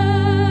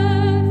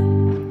death.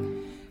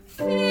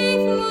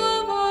 Faith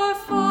of our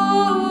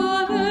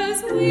fathers,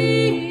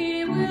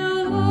 we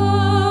will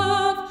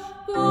love,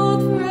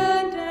 both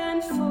friend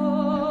and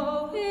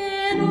foe,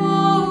 in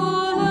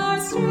all our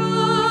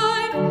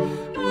strife,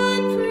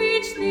 and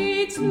preach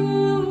thee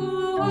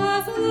to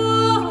as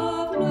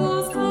love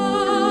knows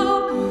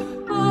how,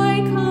 by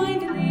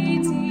kindly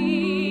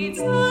deeds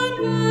and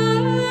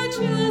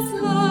virtuous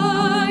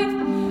life.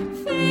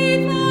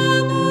 Faith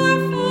of our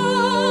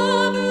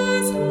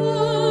fathers,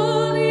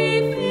 holy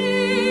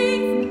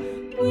faith,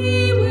 we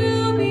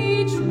will be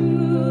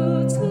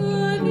true to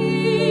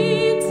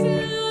thee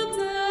till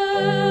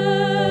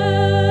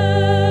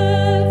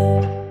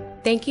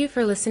death. Thank you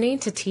for listening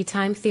to Tea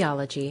Time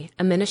Theology,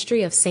 a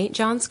ministry of St.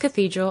 John's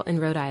Cathedral in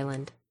Rhode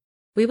Island.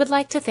 We would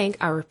like to thank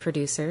our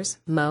producers,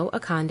 Mo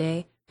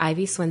Akande,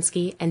 Ivy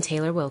Swinsky, and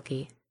Taylor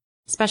Wilkie.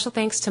 Special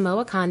thanks to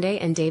Mo Akande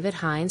and David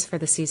Hines for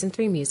the Season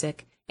 3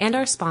 music, and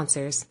our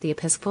sponsors, the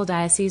Episcopal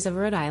Diocese of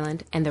Rhode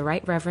Island and the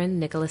Right Reverend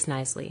Nicholas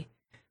Knisley.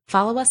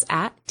 Follow us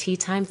at Tea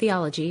Time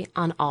Theology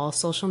on all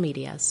social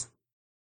medias.